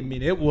say. I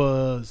mean, it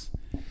was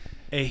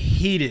a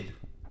heated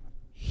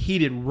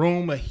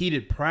room, a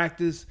heated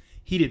practice,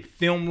 heated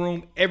film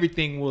room.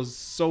 Everything was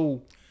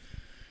so.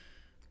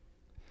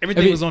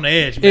 Everything was on the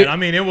edge,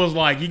 man. It was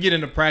like you get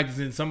into practice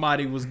and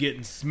somebody was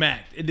getting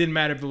smacked. It didn't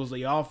matter if it was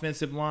the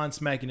offensive line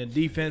smacking the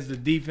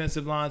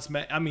defensive line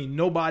smack. I mean,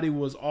 nobody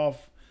was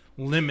off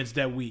limits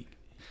that week.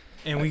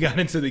 And we got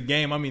into the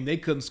game. I mean, they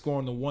couldn't score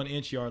on the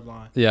 1-inch yard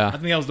line. Yeah. I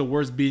think that was the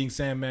worst beating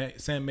Sam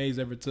Mays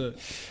ever took.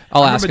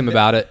 I'll ask him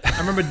about it.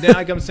 I remember,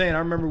 like I'm saying, I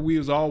remember we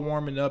was all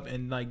warming up,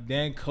 and like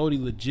Dan Cody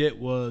legit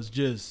was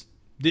just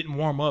didn't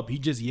warm up. He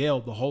just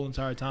yelled the whole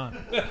entire time.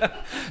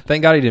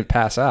 Thank God he didn't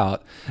pass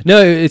out.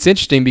 No, it's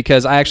interesting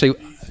because I actually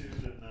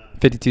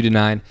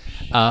 52-9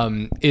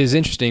 is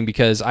interesting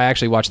because I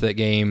actually watched that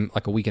game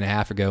like a week and a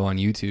half ago on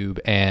YouTube,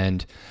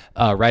 and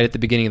right at the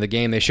beginning of the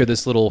game, they showed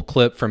this little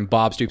clip from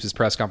Bob Stoops'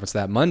 press conference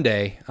that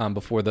Monday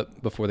before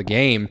the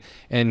game,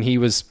 and he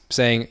was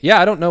saying,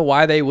 "Yeah, I don't know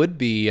why they would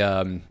be.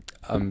 I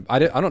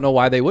don't know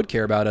why they would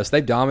care about us.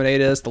 They've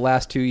dominated us the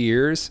last 2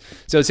 years."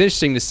 So it's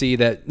interesting to see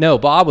that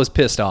Bob was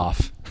pissed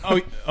off.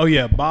 Oh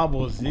yeah, Bob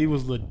was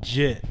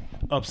legit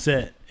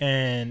upset,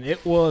 and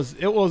it was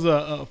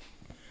a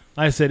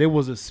like I said, it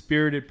was a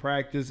spirited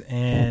practice,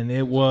 and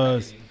it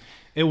was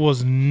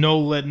no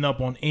letting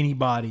up on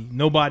anybody.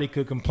 Nobody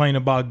could complain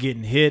about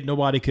getting hit.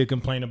 Nobody could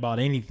complain about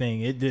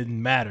anything. It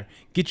didn't matter.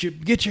 Get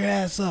your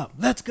ass up.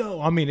 Let's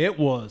go. I mean, it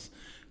was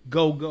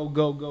go,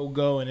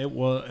 and it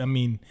was. I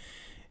mean,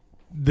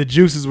 the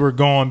juices were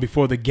gone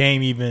before the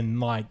game even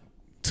like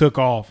took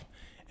off.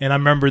 And I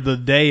remember the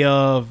day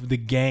of the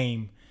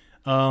game,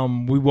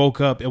 we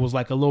woke up. It was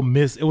like a little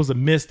mist. It was a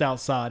mist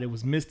outside. It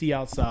was misty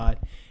outside.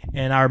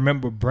 And I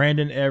remember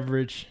Brandon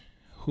Everidge.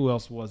 Who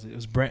else was it? It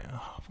was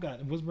I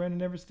forgot. Was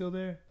Brandon Everidge still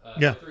there?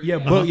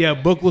 Yeah.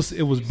 Book was.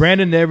 It was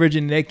Brandon Everidge,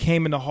 and they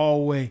came in the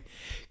hallway.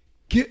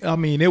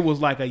 it was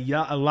like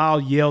a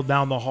loud yell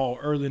down the hall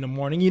early in the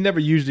morning. You never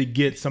usually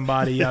get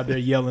somebody out there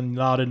yelling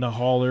loud in the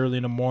hall early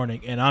in the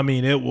morning. And,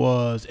 it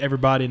was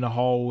everybody in the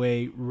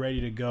hallway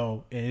ready to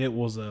go. And it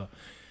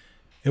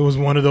was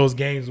one of those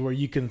games where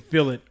you can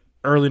feel it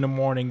early in the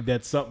morning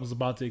that something was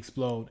about to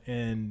explode.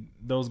 And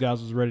those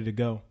guys was ready to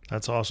go.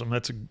 That's awesome.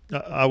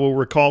 I will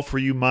recall for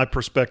you my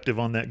perspective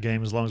on that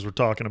game as long as we're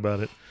talking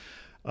about it.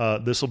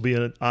 This will be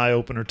an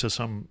eye-opener to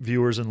some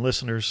viewers and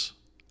listeners.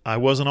 I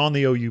wasn't on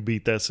the OU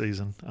beat that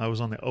season. I was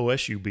on the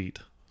OSU beat.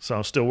 So I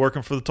was still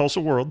working for the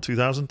Tulsa World,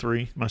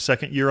 2003, my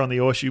second year on the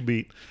OSU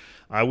beat.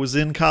 I was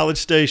in College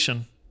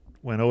Station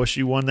when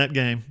OSU won that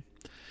game.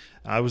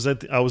 I was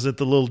at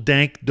the little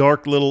dank,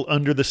 dark little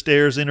under the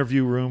stairs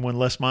interview room when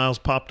Les Miles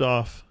popped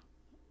off.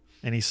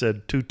 And he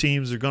said, 2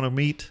 teams are going to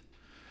meet.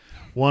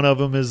 One of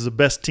them is the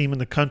best team in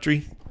the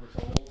country.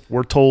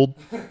 We're told.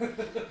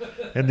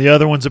 And the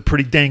other one's a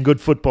pretty dang good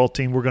football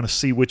team. We're going to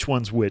see which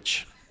one's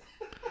which.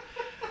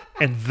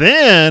 And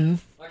then,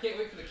 I can't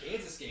wait for the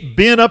Kansas game.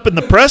 Being up in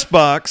the press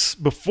box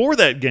before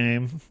that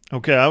game,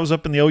 I was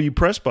up in the OU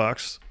press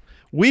box.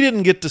 We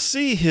didn't get to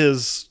see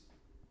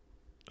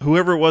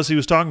whoever it was he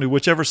was talking to,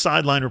 whichever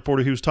sideline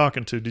reporter he was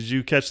talking to. Did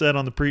you catch that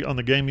on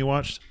the game you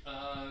watched?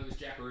 It was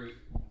Jack Root.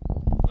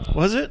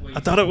 Was it? I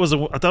thought it was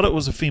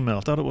a female.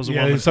 I thought it was a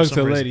woman. Yeah, he talked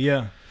to a lady.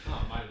 Yeah. Oh,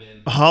 it might have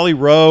been Holly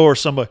Rowe or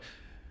somebody.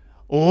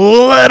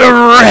 Let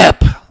her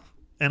rip.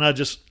 And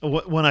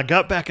when I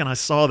got back and I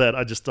saw that,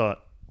 I just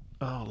thought,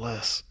 oh,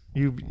 Les,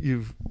 you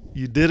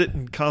did it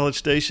in College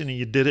Station and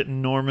you did it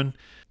in Norman.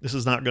 This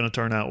is not going to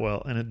turn out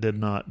well, and it did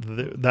not.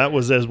 That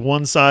was as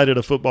one-sided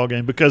a football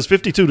game because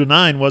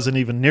 52-9 wasn't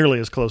even nearly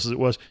as close as it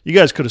was. You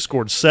guys could have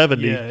scored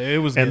 70, yeah, it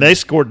was, and they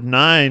scored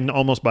 9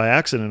 almost by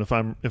accident,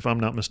 if I'm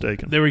not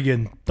mistaken. They were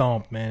getting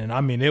thumped, man,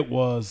 and it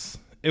was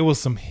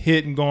some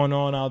hitting going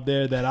on out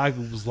there that I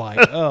was like,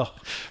 oh.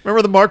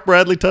 Remember the Mark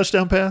Bradley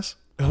touchdown pass?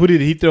 Who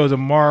did he throw? The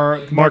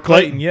Mark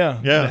Clayton,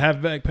 yeah. The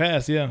halfback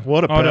pass, yeah.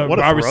 What a pass! What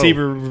a wide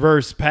receiver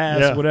reverse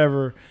pass,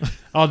 whatever.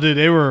 Oh, dude,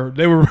 they were.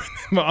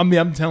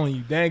 I'm telling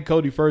you, Dan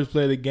Cody first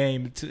play of the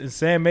game.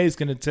 Sam Mays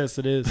can attest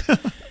to this,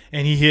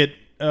 and he hit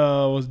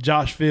was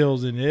Josh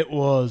Fields, and it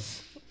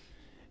was.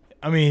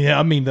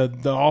 The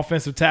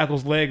offensive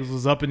tackle's legs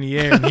was up in the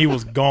air, and he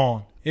was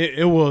gone.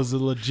 It was a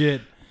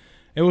legit.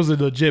 It was a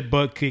legit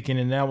butt kicking,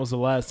 and that was the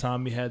last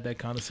time we had that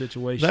kind of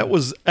situation. That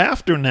was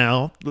after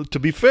now. To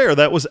be fair,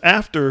 that was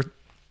after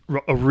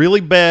a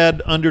really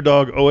bad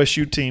underdog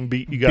OSU team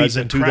beat you guys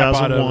in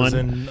 2001.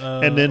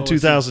 And then OSU.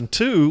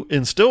 2002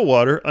 in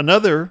Stillwater,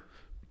 another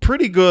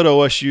pretty good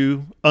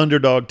OSU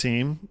underdog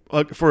team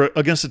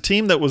against a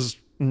team that was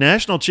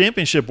national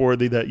championship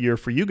worthy that year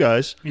for you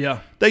guys. Yeah.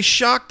 They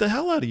shocked the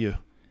hell out of you.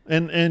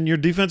 And your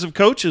defensive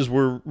coaches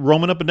were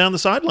roaming up and down the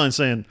sideline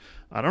saying,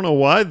 I don't know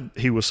why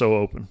he was so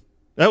open.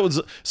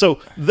 So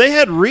they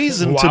had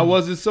reason Why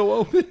was it so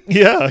open?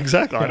 Yeah,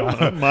 exactly. I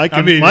don't know. Mike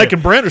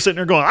and Brent are sitting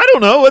there going, I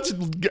don't know. Let's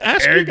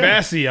ask Eric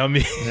Bassey.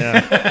 Yeah,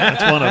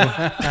 that's one of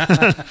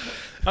them.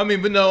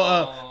 But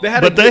no,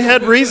 they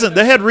had reason.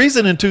 They had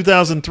reason in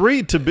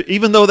 2003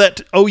 even though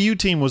that OU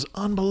team was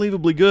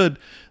unbelievably good,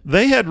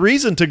 they had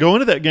reason to go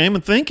into that game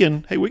and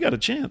thinking, hey, we got a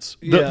chance.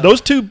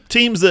 Those 2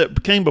 teams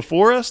that came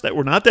before us that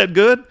were not that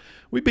good,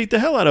 we beat the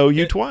hell out of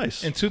OU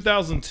twice. In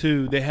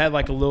 2002, they had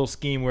like a little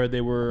scheme where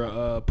they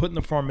were putting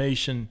the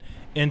formation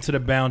into the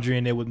boundary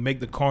and they would make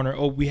the corner.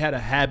 We had a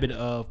habit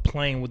of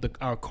playing with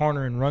our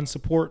corner and run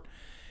support,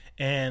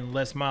 and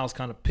Les Miles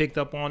kind of picked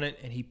up on it,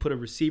 and he put a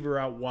receiver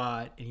out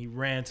wide, and he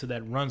ran to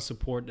that run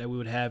support that we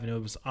would have, and it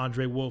was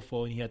Andre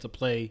Wolfo, and he had to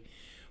play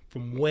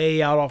from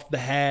way out off the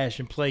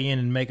hash and play in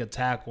and make a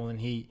tackle, and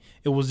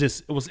it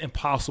was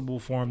impossible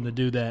for him to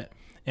do that.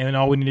 And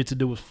all we needed to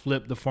do was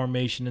flip the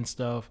formation and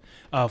stuff,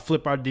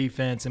 flip our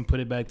defense and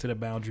put it back to the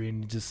boundary,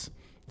 and it just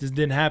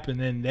didn't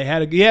happen. And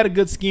he had a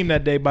good scheme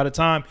that day. By the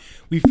time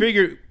we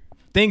figured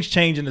things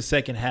changed in the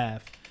second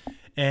half,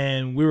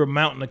 and we were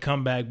mounting a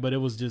comeback, but it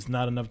was just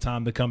not enough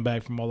time to come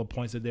back from all the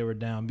points that they were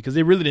down because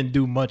they really didn't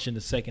do much in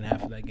the second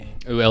half of that game.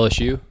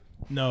 LSU?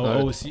 No,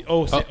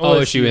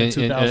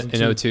 OSU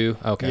in 02.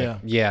 Okay.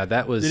 Yeah,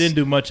 that was. They didn't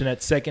do much in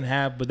that second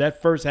half, but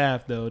that first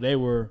half, though, they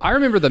were. I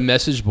remember the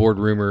message board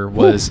rumor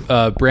was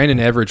Brandon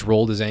Everidge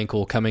rolled his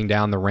ankle coming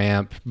down the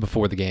ramp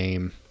before the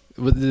game.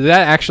 Did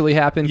that actually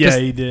happen? Yeah,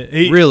 he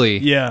did. Really?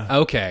 Yeah.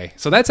 Okay,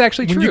 so that's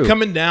actually true. When you're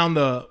coming down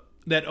that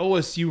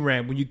OSU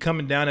ramp, when you're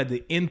coming down at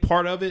the end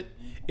part of it,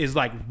 is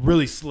like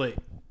really slick.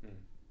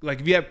 Like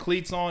if you have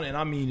cleats on,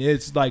 and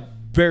it's like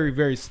very,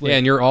 very slick. Yeah,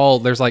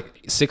 and there's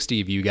like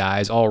 60 of you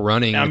guys all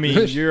running.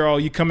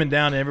 You coming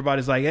down, and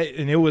everybody's like, hey,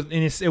 and it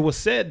was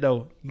said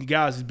though, you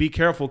guys be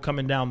careful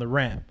coming down the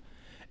ramp.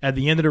 At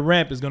the end of the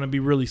ramp is going to be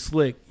really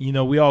slick.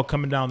 We all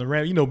coming down the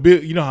ramp.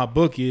 Bill, you know how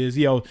Book is.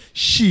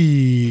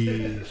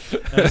 She.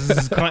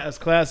 That's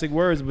classic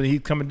words, but he's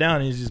coming down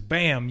and he's just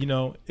bam.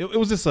 It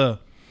was just an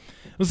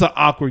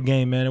awkward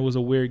game, man. It was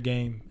a weird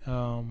game,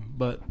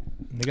 but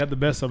they got the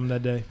best of them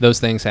that day. Those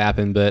things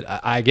happen, but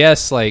I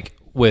guess like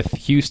with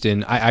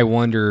Houston, I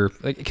wonder,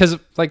 because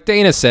like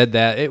Dana said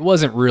that it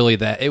wasn't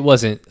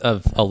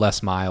of a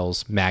Les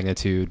Miles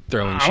magnitude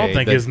throwing shade. I don't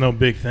think it's no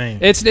big thing.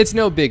 It's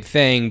no big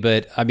thing,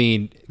 but I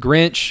mean,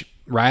 Grinch,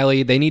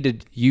 Riley, they need to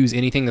use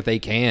anything that they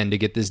can to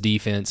get this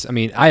defense. I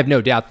mean, I have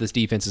no doubt this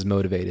defense is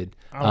motivated.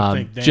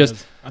 I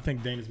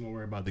think Dana's more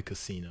worried about the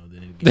casino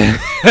than anything.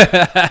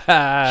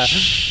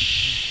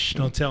 Shh,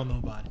 don't tell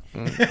nobody.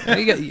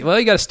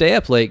 You got to stay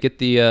up late, get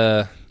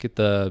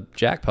the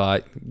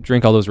jackpot,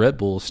 drink all those Red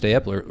Bulls, stay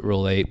up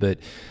real late. But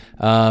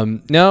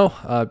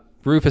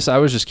Rufus, I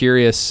was just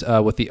curious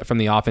from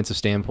the offensive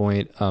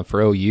standpoint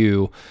for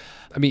OU.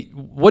 I mean,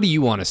 what do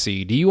you want to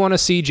see? Do you want to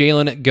see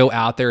Jalen go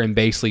out there and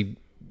basically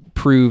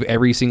prove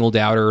every single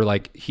doubter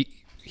like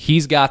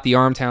he's got the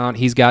arm talent,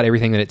 he's got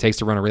everything that it takes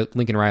to run a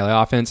Lincoln Riley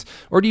offense?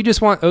 Or do you just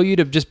want OU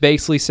to just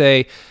basically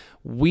say,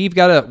 we've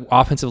got an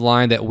offensive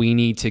line that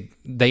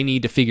they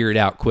need to figure it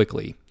out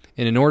quickly.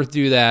 And in order to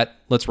do that,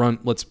 let's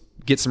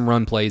get some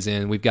run plays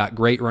in. We've got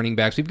great running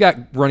backs. We've got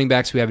running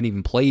backs who haven't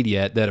even played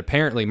yet that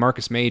apparently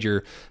Marcus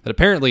Major, that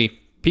apparently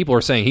people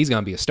are saying he's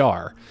going to be a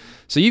star.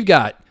 So you've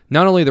got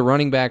not only the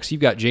running backs,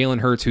 you've got Jalen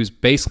Hurts, who's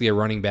basically a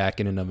running back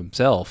in and of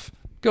himself.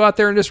 Go out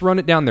there and just run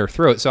it down their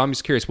throat. So I'm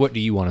just curious, what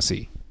do you want to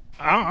see?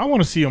 I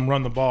want to see them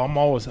run the ball.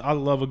 I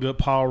love a good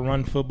power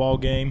run football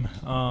game.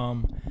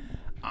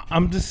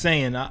 I'm just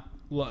saying,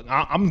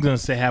 I'm going to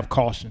say have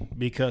caution,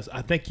 because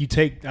I think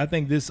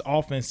this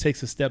offense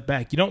takes a step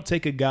back. You don't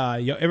take a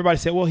guy. Everybody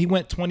said, well, he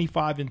went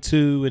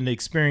 25-2 and the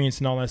experience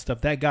and all that stuff.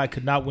 That guy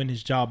could not win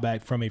his job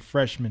back from a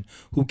freshman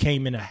who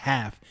came in a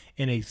half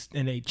in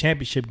a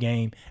championship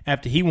game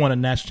after he won a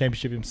national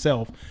championship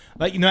himself.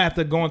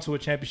 After going to a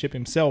championship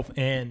himself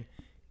and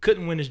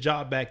couldn't win his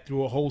job back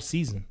through a whole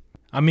season.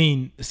 I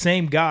mean, the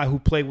same guy who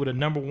played with a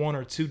number 1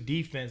 or 2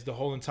 defense the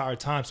whole entire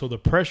time, so the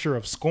pressure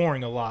of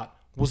scoring a lot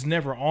was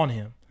never on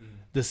him.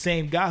 The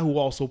same guy who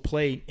also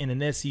played in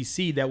an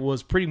SEC that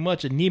was pretty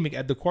much anemic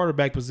at the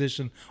quarterback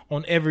position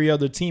on every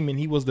other team, and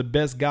he was the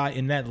best guy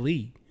in that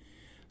league.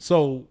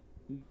 So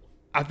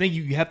I think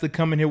you have to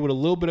come in here with a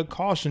little bit of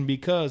caution,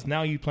 because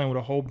now you're playing with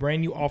a whole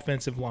brand new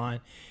offensive line,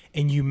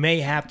 and you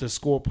may have to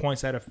score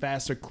points at a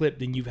faster clip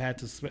than you've had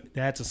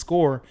to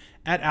score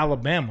at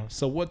Alabama.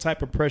 So what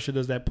type of pressure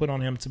does that put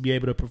on him to be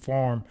able to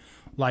perform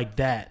like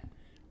that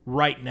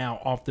right now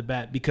off the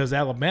bat? Because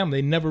Alabama,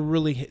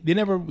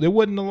 there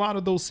wasn't a lot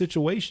of those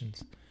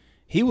situations.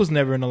 He was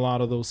never in a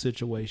lot of those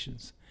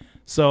situations.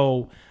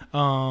 So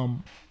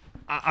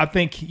I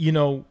think, you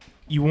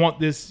want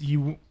this,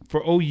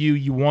 for OU,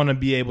 you want to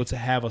be able to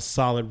have a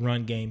solid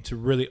run game to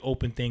really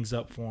open things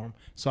up for him.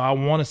 So I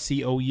want to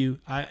see OU.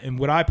 And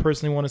what I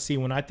personally want to see,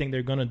 when I think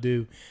they're going to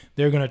do,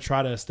 they're going to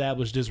try to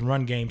establish this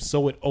run game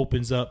so it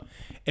opens up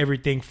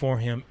everything for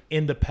him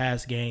in the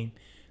pass game,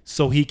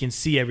 so he can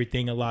see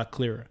everything a lot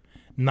clearer,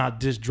 not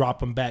just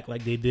drop him back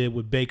like they did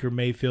with Baker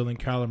Mayfield and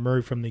Kyler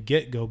Murray from the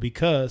get-go,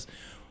 because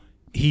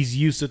he's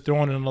used to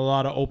throwing in a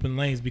lot of open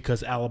lanes,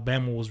 because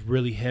Alabama was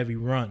really heavy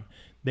run.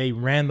 They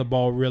ran the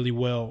ball really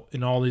well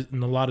in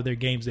a lot of their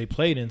games they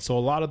played in, so a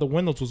lot of the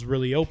windows was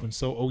really open.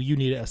 So OU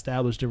need to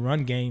establish the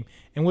run game,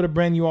 and with a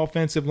brand new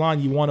offensive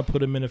line, you want to put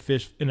them in a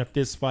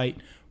fist fight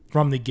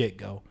from the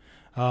get-go.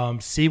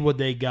 See what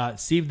they got.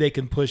 See if they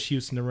can push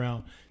Houston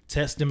around.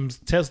 Test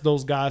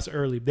those guys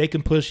early. If they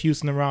can push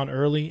Houston around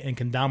early and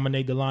can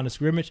dominate the line of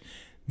scrimmage,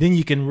 then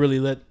you can really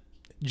let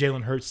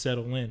Jalen Hurts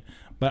settle in.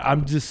 But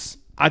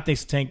I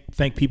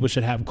think people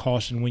should have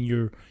caution when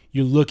you're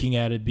looking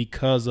at it,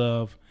 because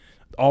of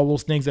all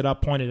those things that I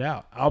pointed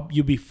out.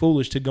 You'd be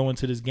foolish to go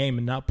into this game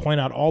and not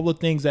point out all the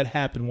things that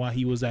happened while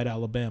he was at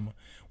Alabama,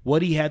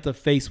 what he had to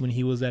face when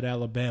he was at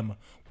Alabama,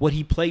 what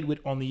he played with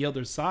on the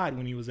other side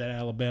when he was at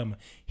Alabama.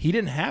 He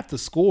didn't have to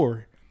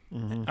score.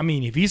 Mm-hmm. I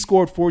mean, if he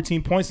scored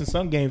 14 points in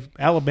some games,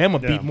 Alabama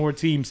beat more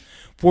teams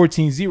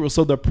 14-0.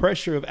 So the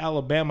pressure of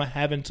Alabama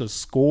having to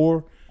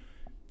score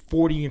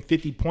 40 and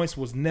 50 points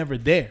was never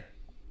there.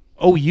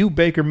 OU,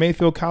 Baker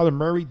Mayfield, Kyler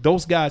Murray,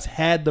 those guys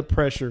had the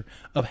pressure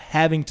of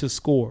having to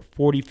score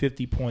 40,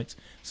 50 points.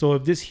 So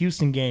if this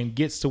Houston game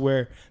gets to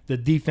where the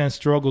defense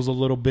struggles a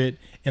little bit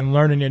and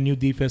learning their new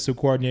defensive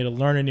coordinator,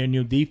 learning their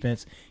new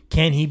defense,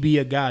 can he be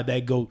a guy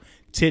that go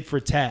tit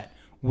for tat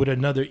with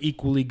another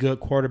equally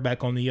good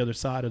quarterback on the other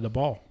side of the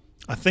ball?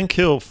 I think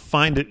he'll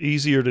find it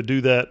easier to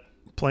do that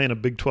playing a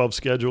Big 12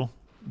 schedule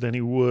than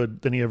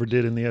he ever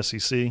did in the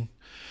SEC.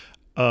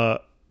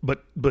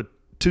 But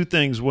two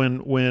things: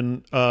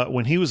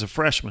 when he was a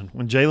freshman,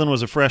 when Jalen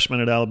was a freshman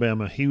at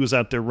Alabama, he was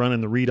out there running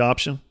the read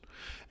option,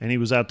 and he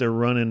was out there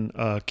running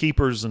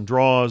keepers and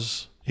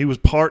draws. He was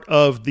part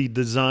of the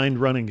designed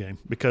running game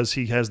because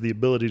he has the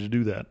ability to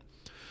do that.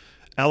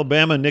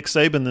 Alabama, Nick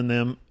Saban and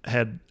them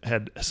had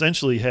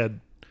essentially had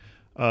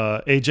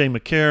A.J.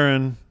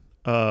 McCarron.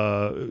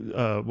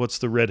 What's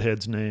the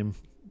redhead's name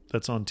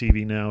that's on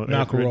TV now?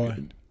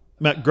 McElroy.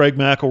 Greg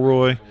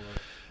McElroy.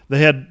 They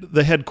had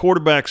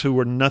quarterbacks who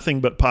were nothing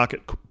but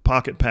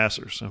pocket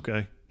passers.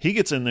 Okay, he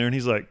gets in there and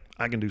he's like,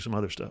 I can do some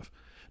other stuff.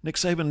 Nick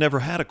Saban never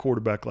had a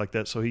quarterback like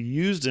that, so he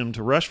used him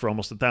to rush for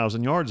almost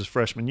 1,000 yards his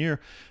freshman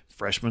year.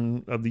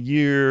 Freshman of the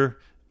year,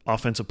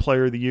 offensive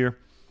player of the year.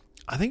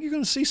 I think you're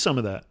going to see some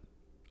of that.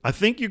 I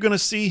think you're going to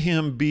see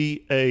him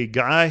be a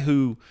guy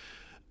who,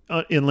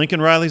 in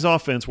Lincoln Riley's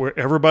offense, where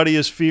everybody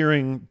is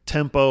fearing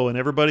tempo and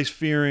everybody's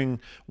fearing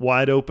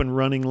wide open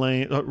running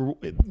lane,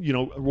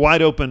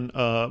 wide open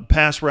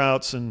pass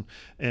routes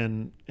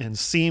and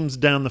seams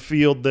down the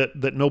field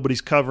that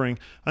nobody's covering.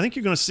 I think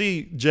you're going to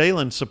see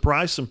Jalen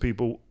surprise some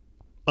people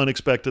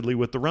unexpectedly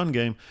with the run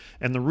game.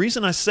 And the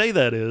reason I say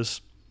that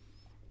is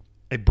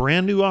a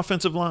brand new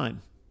offensive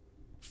line.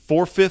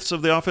 4/5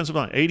 of the offensive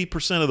line,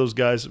 80% of those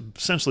guys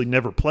essentially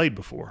never played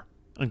before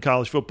in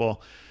college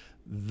football.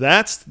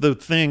 That's the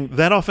thing.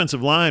 That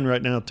offensive line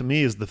right now, to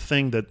me, is the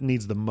thing that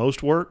needs the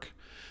most work,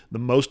 the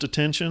most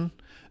attention.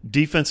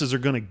 Defenses are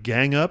going to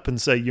gang up and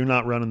say, you're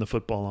not running the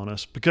football on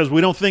us because we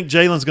don't think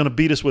Jalen's going to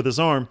beat us with his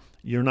arm.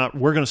 We're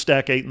going to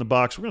stack 8 in the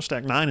box. We're going to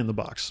stack 9 in the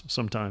box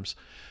sometimes.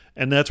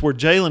 And that's where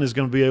Jalen is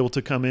going to be able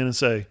to come in and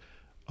say,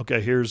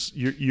 okay,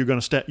 you're going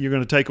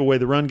to take away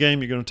the run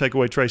game. You're going to take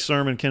away Trey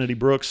Sermon, Kennedy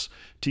Brooks,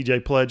 T.J.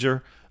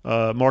 Pledger,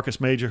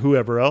 Marcus Major,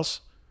 whoever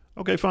else.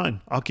 Okay,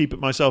 fine. I'll keep it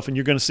myself. And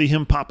you're going to see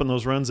him popping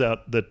those runs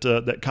out that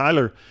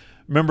Kyler.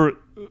 Remember,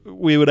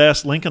 we would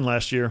ask Lincoln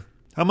last year,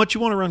 how much you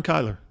want to run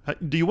Kyler?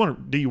 Do you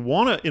want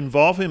to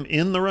involve him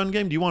in the run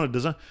game? Do you want to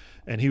design?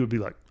 And he would be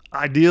like,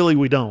 ideally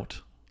we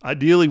don't.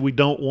 Ideally we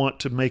don't want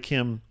to make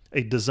him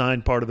a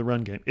design part of the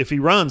run game. If he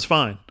runs,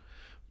 fine,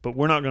 but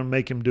we're not going to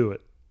make him do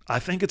it. I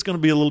think it's going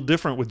to be a little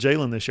different with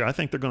Jalen this year. I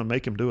think they're going to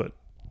make him do it.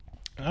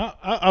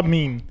 I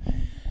mean,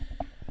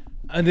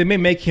 they may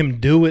make him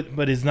do it,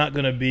 but it's not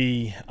going to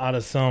be out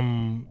of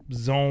some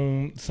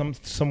zone,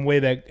 some way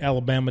that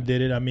Alabama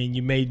did it. I mean,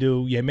 you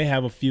may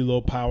have a few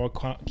low power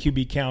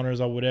QB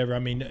counters or whatever. I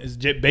mean, it's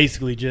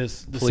basically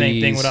just the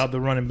same thing without the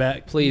running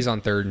back. Please,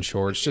 on 3rd and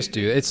shorts, just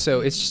do it. It's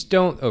just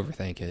don't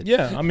overthink it.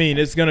 Yeah, I mean,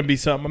 it's going to be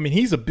something. I mean,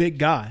 he's a big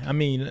guy. I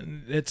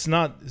mean, it's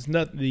no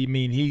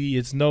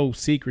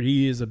secret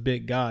he is a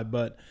big guy,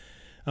 but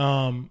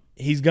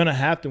he's going to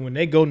have to, when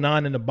they go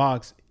 9 in the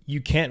box,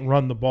 you can't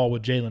run the ball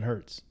with Jalen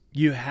Hurts.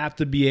 You have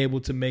to be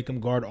able to make them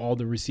guard all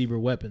the receiver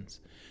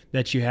weapons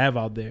that you have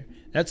out there.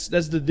 That's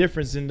the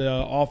difference in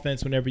the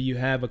offense whenever you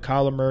have a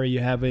Kyler Murray, you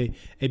have a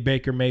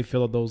Baker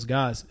Mayfield of those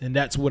guys. And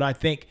that's what I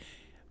think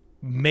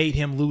made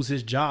him lose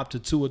his job to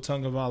Tua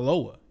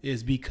Tagovailoa,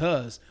 is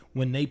because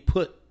when they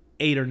put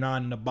 8 or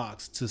 9 in the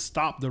box to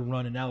stop the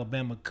run and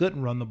Alabama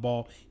couldn't run the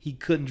ball, he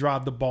couldn't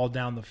drive the ball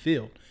down the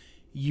field.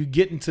 You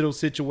get into those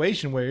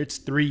situations where it's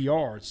 3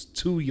 yards,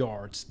 2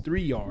 yards,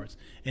 3 yards,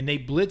 and they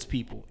blitz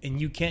people,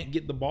 and you can't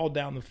get the ball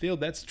down the field.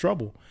 That's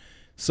trouble.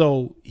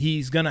 So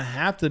he's going to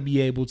have to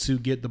be able to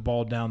get the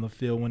ball down the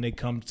field when they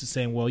come to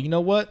saying, well, you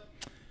know what?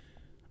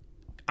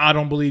 I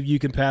don't believe you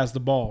can pass the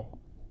ball.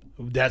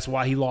 That's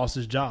why he lost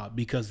his job,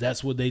 because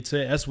that's what they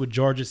said. That's what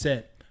Georgia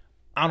said.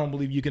 I don't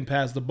believe you can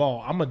pass the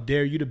ball. I'm going to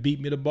dare you to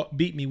beat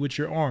me with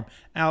your arm.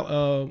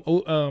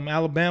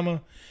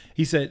 Alabama,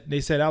 they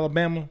said,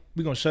 Alabama,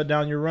 we're going to shut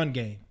down your run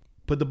game.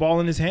 Put the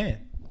ball in his hand.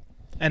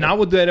 And I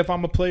would do that if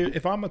I'm a player.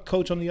 If I'm a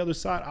coach on the other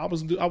side, I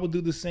would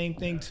do the same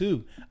thing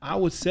too. I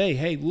would say,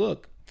 hey,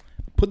 look,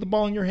 put the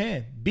ball in your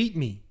hand. Beat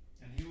me.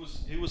 And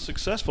he was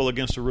successful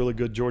against a really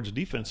good Georgia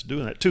defense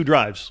doing that. 2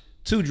 drives.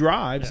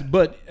 Yeah.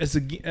 But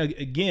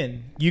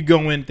again, you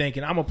go in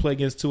thinking, I'm going to play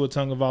against Tua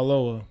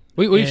Tagovailoa.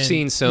 We've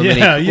seen so many.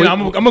 Yeah,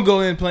 I'm going to go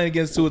in playing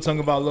against Tua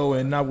Tagovailoa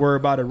and not worry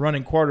about a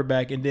running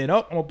quarterback. And then,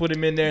 I'm going to put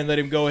him in there and let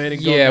him go ahead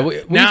and go. Yeah,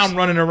 now I'm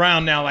running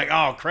around now like,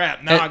 oh,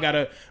 crap. Now I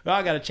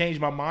gotta change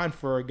my mind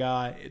for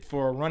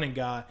a running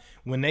guy.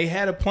 When they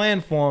had a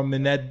plan for him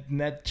in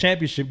that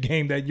championship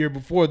game that year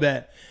before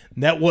that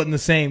wasn't the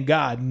same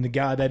guy and the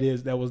guy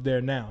that was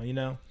there now, you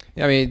know?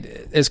 I mean,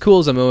 as cool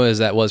as Amoa as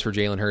that was for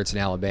Jalen Hurts in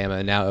Alabama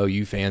and now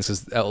OU fans,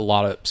 because a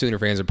lot of Sooner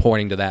fans are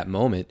pointing to that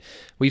moment,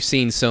 we've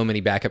seen so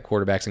many backup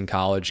quarterbacks in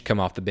college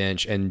come off the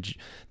bench and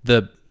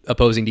the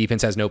opposing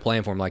defense has no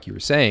plan for them, like you were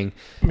saying.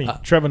 I mean,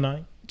 Trevor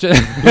Knight.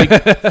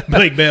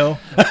 Blake Bell.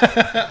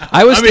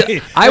 I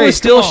was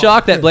still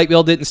shocked that Blake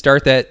Bell didn't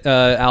start that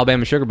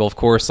Alabama Sugar Bowl. Of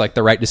course, like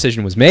the right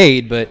decision was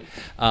made, but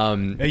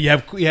once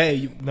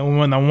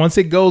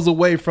it goes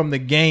away from the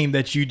game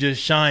that you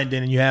just shined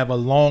in, and you have a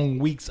long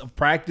weeks of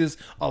practice,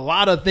 a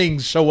lot of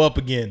things show up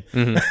again.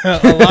 Mm-hmm.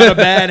 A lot of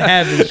bad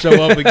habits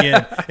show up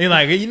again. And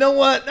like, you know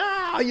what?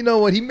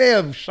 He may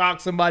have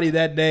shocked somebody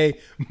that day,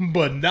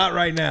 but not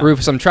right now.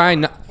 Rufus, I'm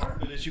trying.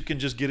 Part of it is you can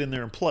just get in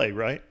there and play,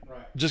 right?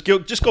 Just go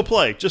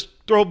play. Just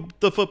throw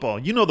the football.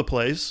 You know the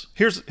plays.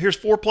 Here's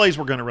 4 plays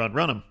we're going to run.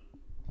 Run them.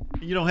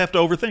 You don't have to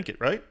overthink it,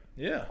 right?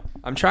 Yeah.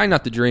 I'm trying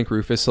not to drink,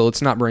 Rufus, so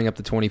let's not bring up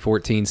the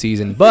 2014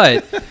 season.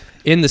 But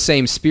in the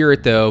same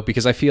spirit, though,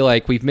 because I feel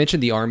like we've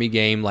mentioned the Army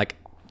game like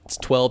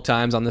 12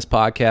 times on this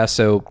podcast.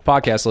 So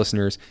podcast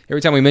listeners, every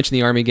time we mention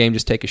the Army game,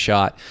 just take a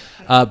shot.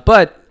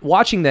 But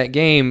watching that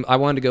game, I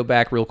wanted to go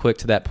back real quick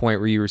to that point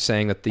where you were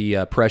saying that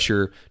the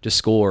pressure to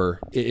score,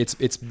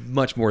 it's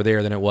much more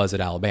there than it was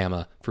at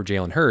Alabama for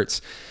Jalen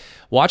Hurts.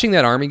 Watching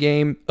that Army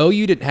game,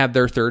 OU didn't have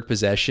their third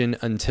possession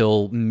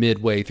until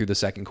midway through the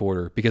second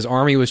quarter because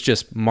Army was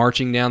just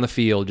marching down the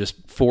field, just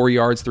 4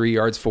 yards, 3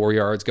 yards, 4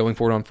 yards, going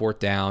for it on fourth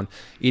down,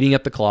 eating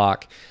up the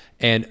clock.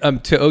 And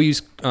to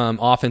OU's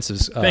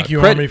offense's thank you,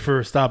 credit, Army,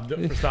 for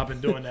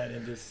stopping doing that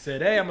and just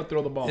said, hey, I'm going to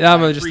throw the ball. Yeah,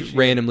 I'm going to just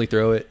randomly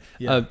throw it.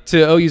 Yeah.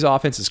 To OU's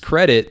offense's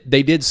credit,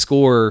 they did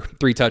score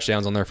 3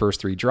 touchdowns on their first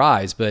 3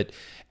 drives, but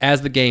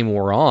as the game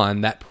wore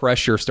on, that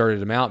pressure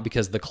started to mount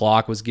because the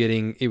clock was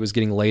getting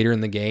later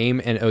in the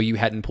game and OU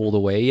hadn't pulled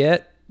away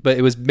yet. But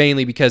it was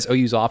mainly because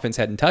OU's offense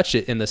hadn't touched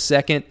it. In the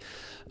second,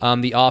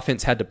 the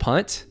offense had to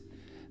punt.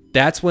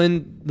 That's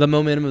when the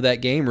momentum of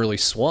that game really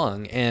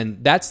swung,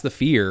 and that's the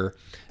fear.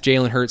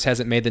 Jalen Hurts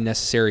hasn't made the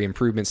necessary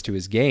improvements to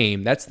his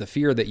game. That's the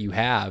fear that you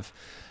have.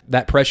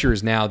 That pressure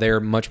is now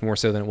there much more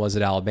so than it was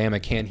at Alabama.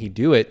 Can he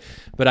do it?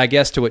 But I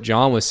guess to what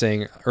John was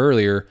saying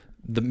earlier,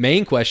 the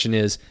main question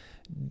is,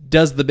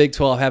 does the Big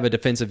 12 have a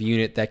defensive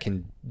unit that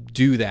can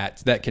do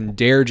that can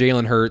dare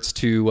Jalen Hurts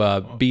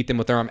to beat them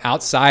with their arm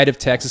outside of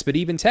Texas, but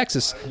even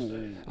Texas,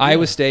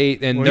 Iowa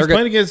State, and they're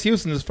playing against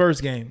Houston this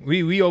first game.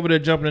 We over there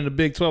jumping in the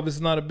Big 12. This is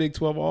not a Big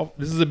 12 off.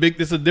 This is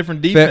a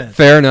different defense.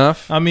 Fair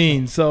enough. I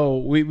mean, so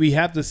we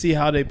have to see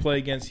how they play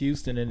against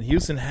Houston, and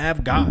Houston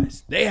have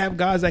guys. They have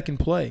guys that can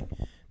play.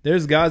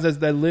 There's guys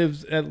that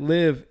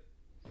live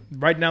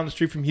right down the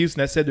street from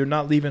Houston that said they're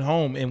not leaving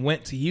home and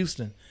went to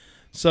Houston.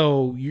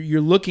 So you're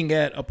looking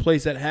at a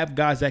place that have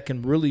guys that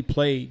can really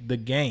play the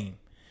game,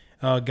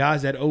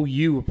 guys that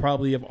OU would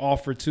probably have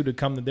offered to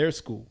come to their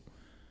school.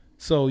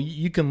 So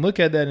you can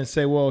look at that and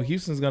say, well,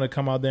 Houston's going to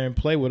come out there and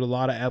play with a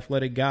lot of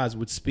athletic guys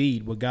with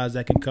speed, with guys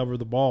that can cover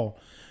the ball.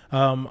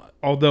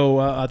 Although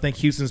I think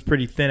Houston's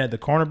pretty thin at the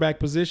cornerback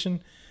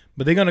position,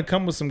 but they're going to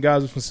come with some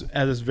guys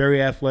that's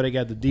very athletic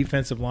at the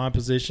defensive line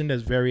position,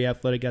 that's very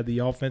athletic at the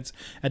offense,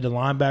 at the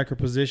linebacker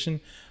position.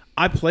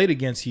 I played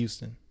against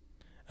Houston.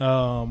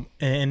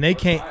 And they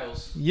came,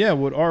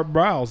 with Art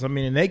Briles. I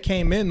mean, and they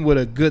came in with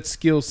a good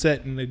skill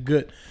set and a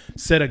good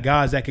set of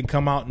guys that can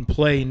come out and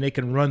play, and they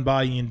can run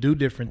by you and do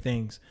different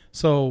things.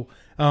 So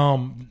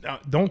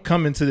don't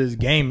come into this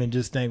game and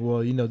just think, well,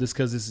 this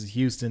because this is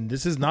Houston.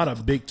 This is not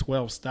a Big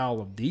 12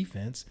 style of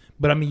defense.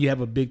 But, I mean, you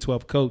have a Big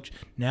 12 coach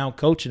now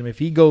coaching him. If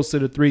he goes to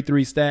the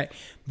 3-3 stack,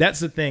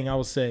 that's the thing I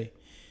would say.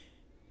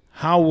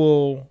 How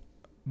will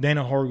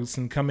Dana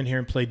Holgorsen come in here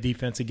and play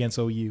defense against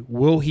OU?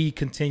 Will he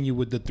continue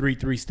with the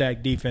 3-3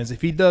 stack defense?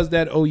 If he does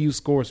that, OU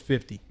scores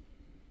 50.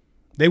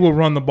 They will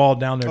run the ball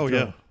down their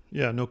throat.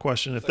 Yeah, no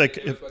question.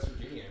 If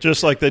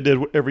just like they did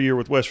every year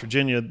with West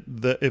Virginia,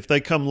 if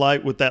they come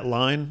light with that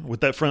line,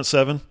 with that front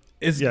seven,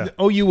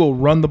 OU will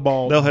run the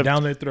ball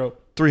down their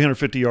throat.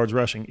 350 yards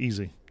rushing,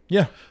 easy.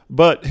 Yeah.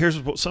 But here's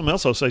something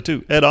else I'll say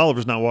too. Ed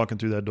Oliver's not walking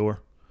through that door.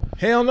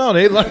 Hell no,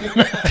 they like.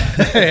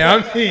 Hey,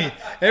 I mean,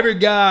 every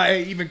guy,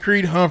 even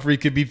Creed Humphrey,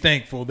 could be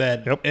thankful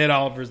that Ed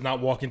Oliver's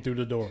not walking through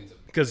the door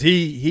because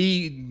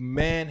he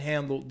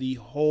manhandled the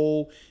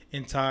whole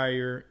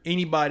entire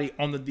anybody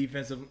on the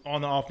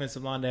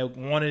offensive line that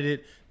wanted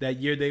it that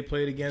year they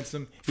played against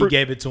him. He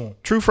gave it to him.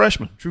 True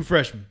freshman.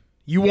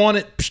 You want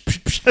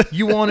it?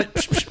 You want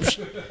it?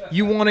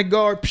 You want it,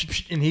 guard?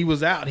 And he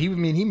was out. He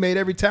made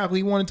every tackle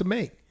he wanted to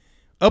make.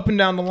 Up and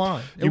down the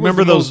line. It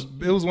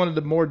was one of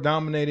the more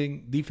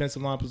dominating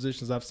defensive line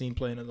positions I've seen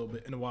playing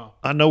in a while.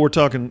 I know we're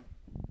talking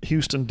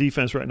Houston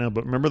defense right now,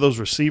 but remember those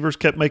receivers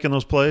kept making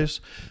those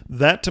plays?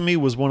 That to me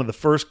was one of the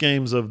first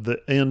games of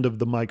the end of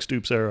the Mike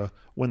Stoops era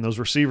when those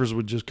receivers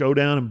would just go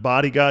down and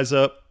body guys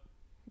up,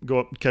 go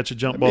up and catch a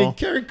jump ball.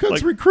 Kerry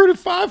Cook's recruited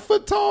 5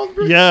 foot tall.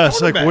 Yeah, it's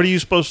like, what are you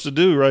supposed to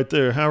do right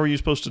there? How are you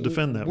supposed to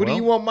defend that? What do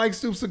you want Mike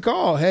Stoops to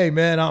call? Hey,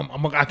 man,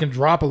 I can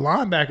drop a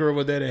linebacker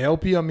over there to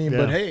help you. I mean,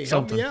 but hey,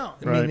 help me out.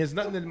 I mean, there's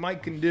nothing that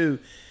Mike can do.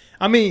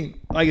 I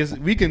mean, I guess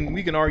we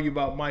can argue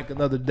about Mike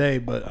another day,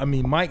 but I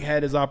mean, Mike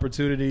had his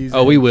opportunities.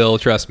 We will,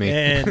 trust me.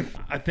 And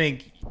I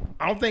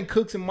don't think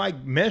Cooks and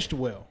Mike meshed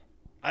well.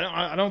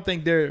 I don't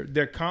think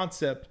their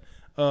concept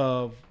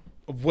of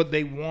what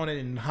they wanted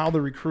and how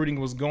the recruiting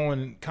was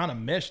going kind of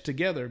meshed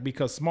together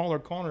because smaller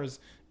corners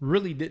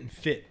really didn't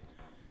fit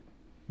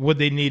what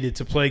they needed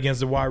to play against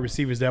the wide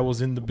receivers that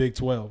was in the Big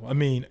 12. I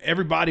mean,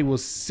 everybody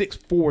was 6'4",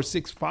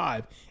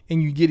 6'5",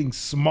 and you're getting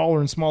smaller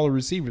and smaller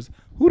receivers.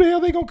 Who the hell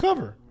are they going to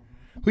cover?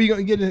 Who are you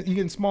going to get? You're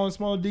getting smaller and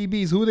smaller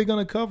DBs. Who are they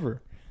going to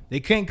cover? They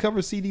can't cover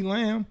CeeDee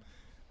Lamb.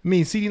 I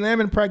mean, CeeDee Lamb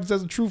in practice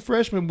as a true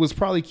freshman was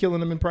probably killing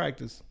them in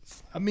practice.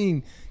 I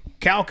mean,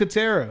 Cal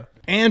Katera,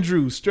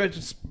 Andrews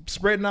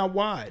spreading out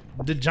wide.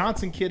 The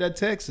Johnson kid at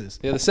Texas.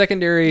 Yeah, the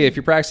secondary, if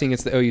you're practicing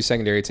against the OU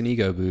secondary, it's an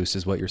ego boost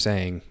is what you're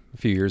saying a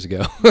few years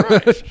ago.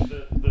 Right.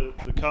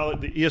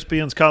 The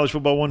ESPN's College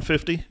Football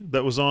 150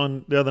 that was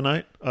on the other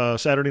night,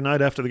 Saturday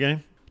night after the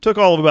game, took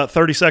all of about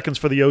 30 seconds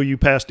for the OU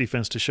pass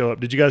defense to show up.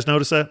 Did you guys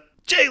notice that?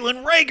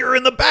 Jalen Rager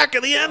in the back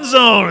of the end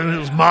zone, and it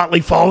was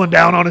Motley falling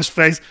down on his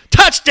face.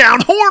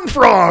 Touchdown, Horned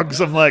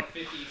Frogs! I'm like,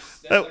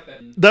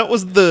 that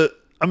was the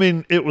 – I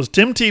mean, it was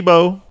Tim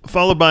Tebow,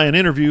 followed by an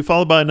interview,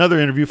 followed by another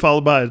interview,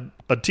 followed by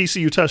a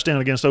TCU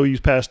touchdown against OU's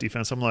pass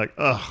defense. I'm like,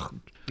 ugh.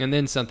 And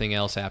then something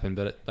else happened,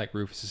 but like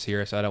Rufus is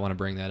here, so I don't want to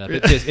bring that up.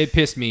 It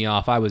pissed me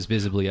off. I was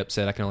visibly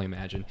upset. I can only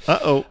imagine.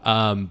 Uh-oh.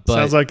 But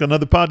sounds like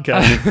another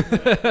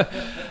podcast.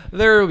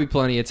 There will be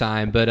plenty of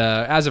time, but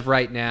as of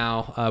right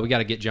now, we got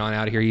to get John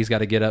out of here. He's got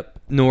to get up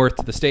north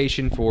to the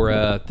station for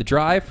the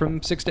drive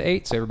from 6 to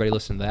 8, so everybody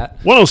listen to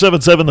that.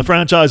 107.7 The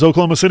Franchise,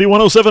 Oklahoma City.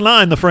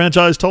 107.9 The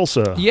Franchise,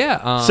 Tulsa.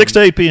 Yeah. 6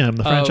 to 8 p.m.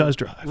 The Franchise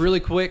Drive.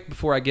 Really quick,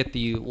 before I get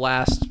the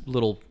last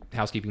little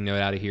housekeeping note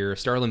out of here,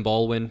 Sterling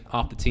Baldwin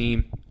off the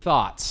team.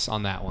 Thoughts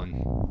on that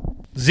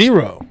one?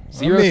 Zero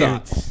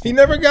thoughts. He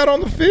never got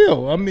on the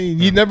field. I mean,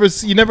 you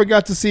never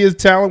got to see his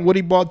talent, what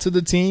he brought to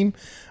the team.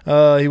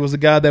 He was a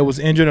guy that was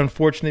injured,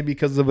 unfortunately,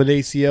 because of an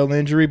ACL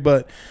injury.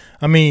 But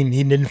I mean,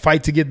 he didn't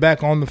fight to get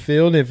back on the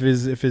field. If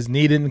his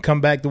knee didn't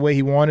come back the way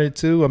he wanted it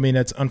to, I mean,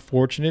 that's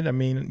unfortunate. I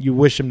mean, you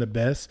wish him the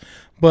best,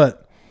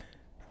 but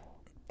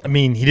I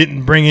mean, he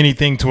didn't bring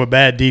anything to a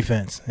bad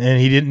defense,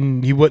 and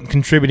he wasn't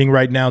contributing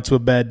right now to a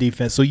bad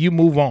defense. So you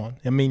move on.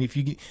 I mean, if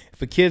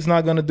a kid's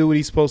not going to do what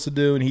he's supposed to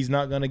do, and he's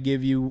not going to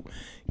give you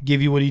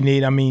what he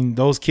need, I mean,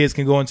 those kids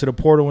can go into the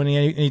portal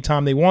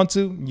anytime they want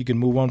to. You can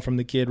move on from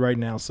the kid right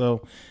now.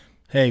 So,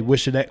 hey,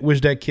 wish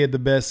that kid the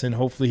best, and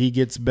hopefully he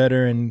gets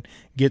better and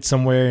gets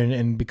somewhere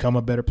and become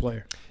a better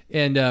player.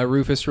 And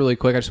Rufus, really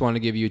quick, I just wanted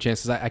to give you a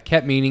chance, because I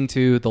kept meaning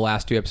to the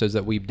last 2 episodes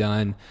that we've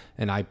done,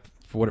 and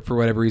for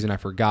whatever reason I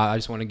forgot. I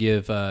just want to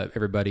give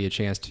everybody a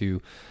chance to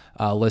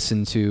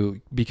listen to,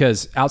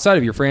 because outside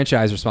of your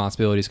franchise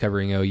responsibilities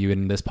covering OU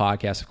and this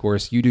podcast, of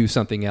course, you do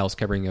something else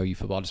covering OU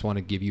football. I just want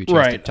to give you a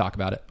chance to talk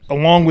about it.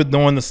 Along with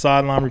doing the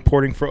sideline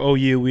reporting for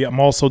OU, I'm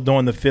also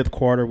doing the 5th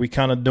quarter. We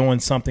kind of doing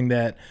something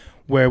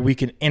where we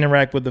can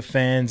interact with the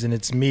fans, and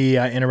it's me.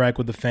 I interact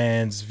with the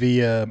fans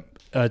via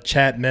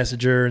chat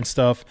messenger and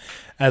stuff,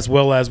 as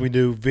well as we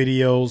do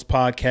videos,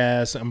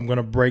 podcasts. I'm going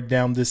to break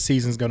down, this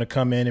season's going to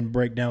come in and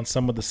break down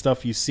some of the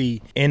stuff you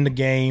see in the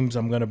games.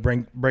 I'm going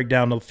to break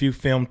down a few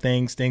film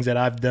things that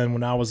I've done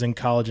when I was in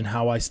college and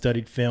how I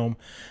studied film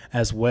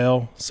as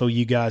well, so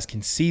you guys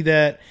can see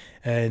that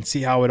and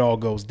see how it all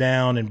goes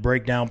down and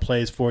break down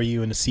plays for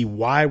you, and to see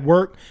why it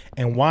worked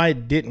and why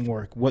it didn't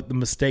work, what the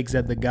mistakes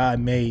that the guy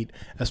made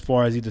as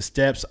far as either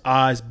steps,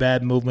 eyes,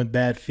 bad movement,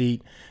 bad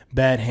feet,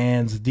 bad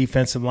hands,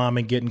 defensive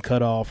lineman getting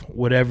cut off,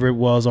 whatever it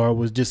was, or it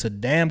was just a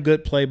damn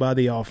good play by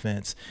the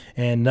offense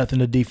and nothing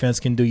the defense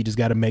can do. You just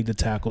got to make the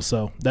tackle.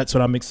 So that's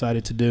what I'm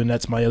excited to do, and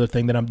that's my other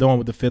thing that I'm doing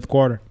with the 5th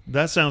quarter.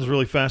 That sounds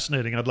really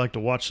fascinating. I'd like to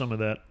watch some of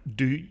that.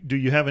 Do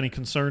you have any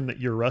concern that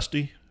you're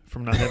rusty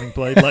from not having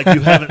played? Like, you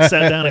haven't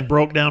sat down and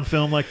broke down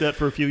film like that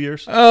for a few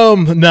years?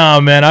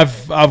 No, man.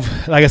 I've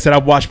like I said,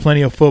 I've watched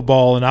plenty of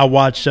football, and I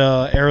watched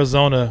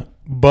Arizona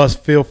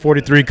bust Field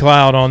 43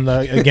 Cloud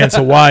against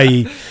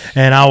Hawaii,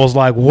 and I was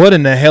like, what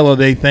in the hell are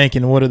they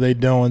thinking? What are they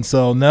doing?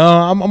 So no,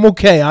 I'm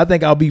okay. I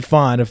think I'll be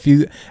fine.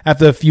 After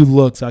a few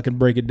looks, I can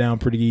break it down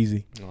pretty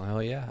easy. Well,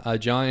 hell yeah.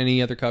 John,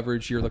 any other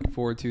coverage you're looking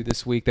forward to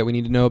this week that we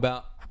need to know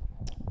about?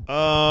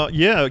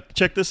 Yeah,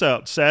 check this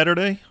out.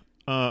 Saturday,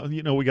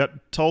 we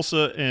got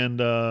Tulsa and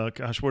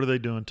what are they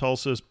doing?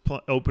 Tulsa's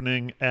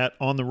opening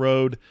on the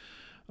road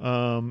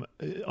on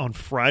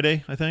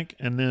Friday, I think,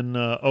 and then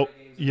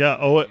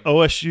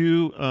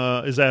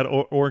OSU is at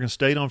Oregon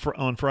State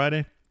on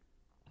Friday.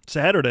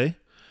 Saturday,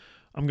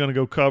 I'm going to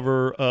go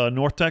cover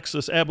North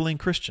Texas Abilene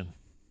Christian.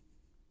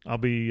 I'll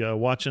be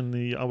watching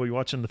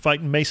the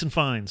Fighting Mason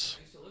Fines.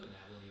 I used to live in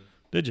Abilene.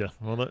 Did you?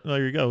 Well,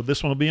 there you go.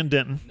 This one will be in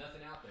Denton.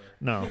 Nothing out there.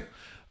 No.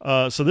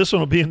 So this one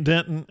will be in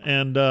Denton,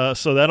 and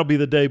so that'll be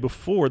the day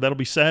before. That'll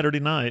be Saturday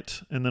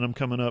night, and then I'm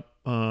coming up,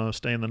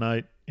 staying the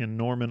night in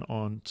Norman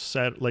on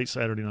late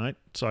Saturday night,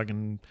 so I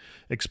can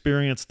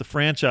experience the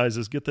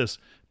franchises. Get this,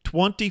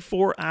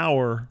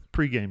 24-hour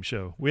pregame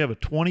show. We have a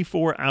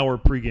 24-hour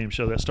pregame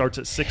show that starts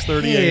at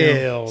 6:30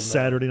 a.m.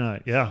 Saturday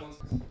night. Yeah,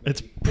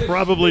 it's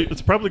probably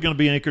going to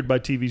be anchored by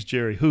TV's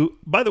Jerry, who,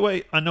 by the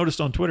way, I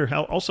noticed on Twitter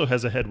also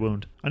has a head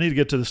wound. I need to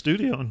get to the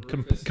studio and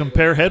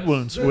compare head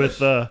wounds with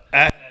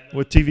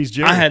TV's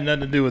Jerry. I had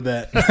nothing to do with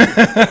that.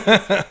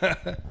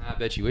 I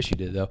bet you wish you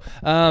did, though.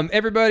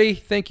 Everybody,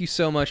 thank you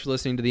so much for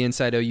listening to the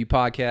Inside OU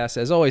podcast.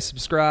 As always,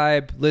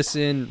 subscribe,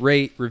 listen,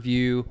 rate,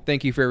 review.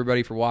 Thank you for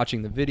everybody for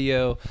watching the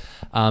video.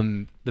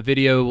 The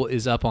video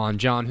is up on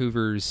John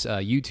Hoover's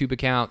YouTube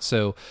account,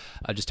 so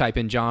just type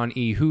in John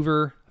E.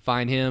 Hoover,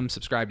 find him,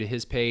 subscribe to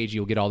his page.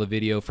 You'll get all the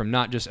video from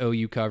not just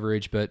OU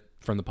coverage, but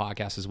from the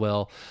podcast as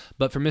well.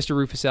 But for Mr.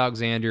 Rufus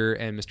Alexander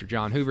and Mr.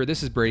 John Hoover,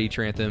 this is Brady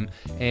Trantham,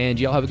 and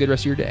y'all have a good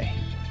rest of your day.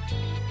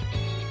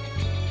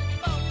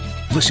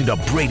 Listen to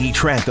Brady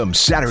Trantham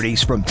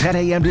Saturdays from 10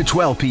 a.m. to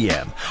 12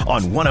 p.m.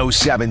 on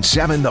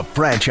 107.7 The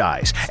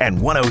Franchise and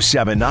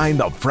 107.9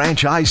 The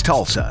Franchise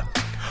Tulsa.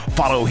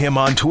 Follow him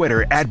on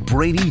Twitter at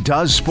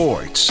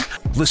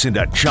BradyDoesSports. Listen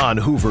to John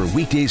Hoover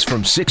weekdays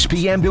from 6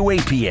 p.m. to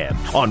 8 p.m.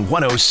 on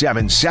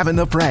 107.7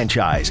 The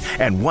Franchise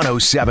and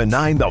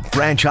 107.9 The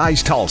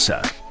Franchise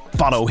Tulsa.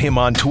 Follow him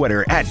on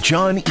Twitter at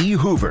John E.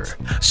 Hoover.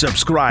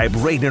 Subscribe,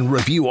 rate, and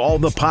review all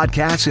the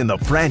podcasts in the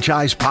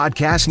Franchise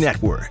Podcast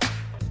Network.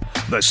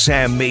 The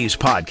Sam Mays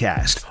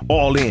Podcast,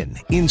 All In,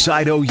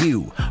 Inside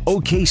OU,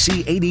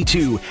 OKC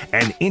 82,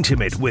 and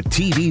Intimate with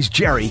TV's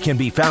Jerry can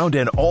be found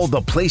in all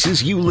the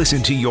places you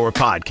listen to your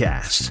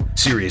podcasts.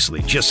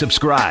 Seriously, just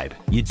subscribe.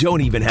 You don't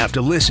even have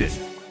to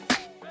listen.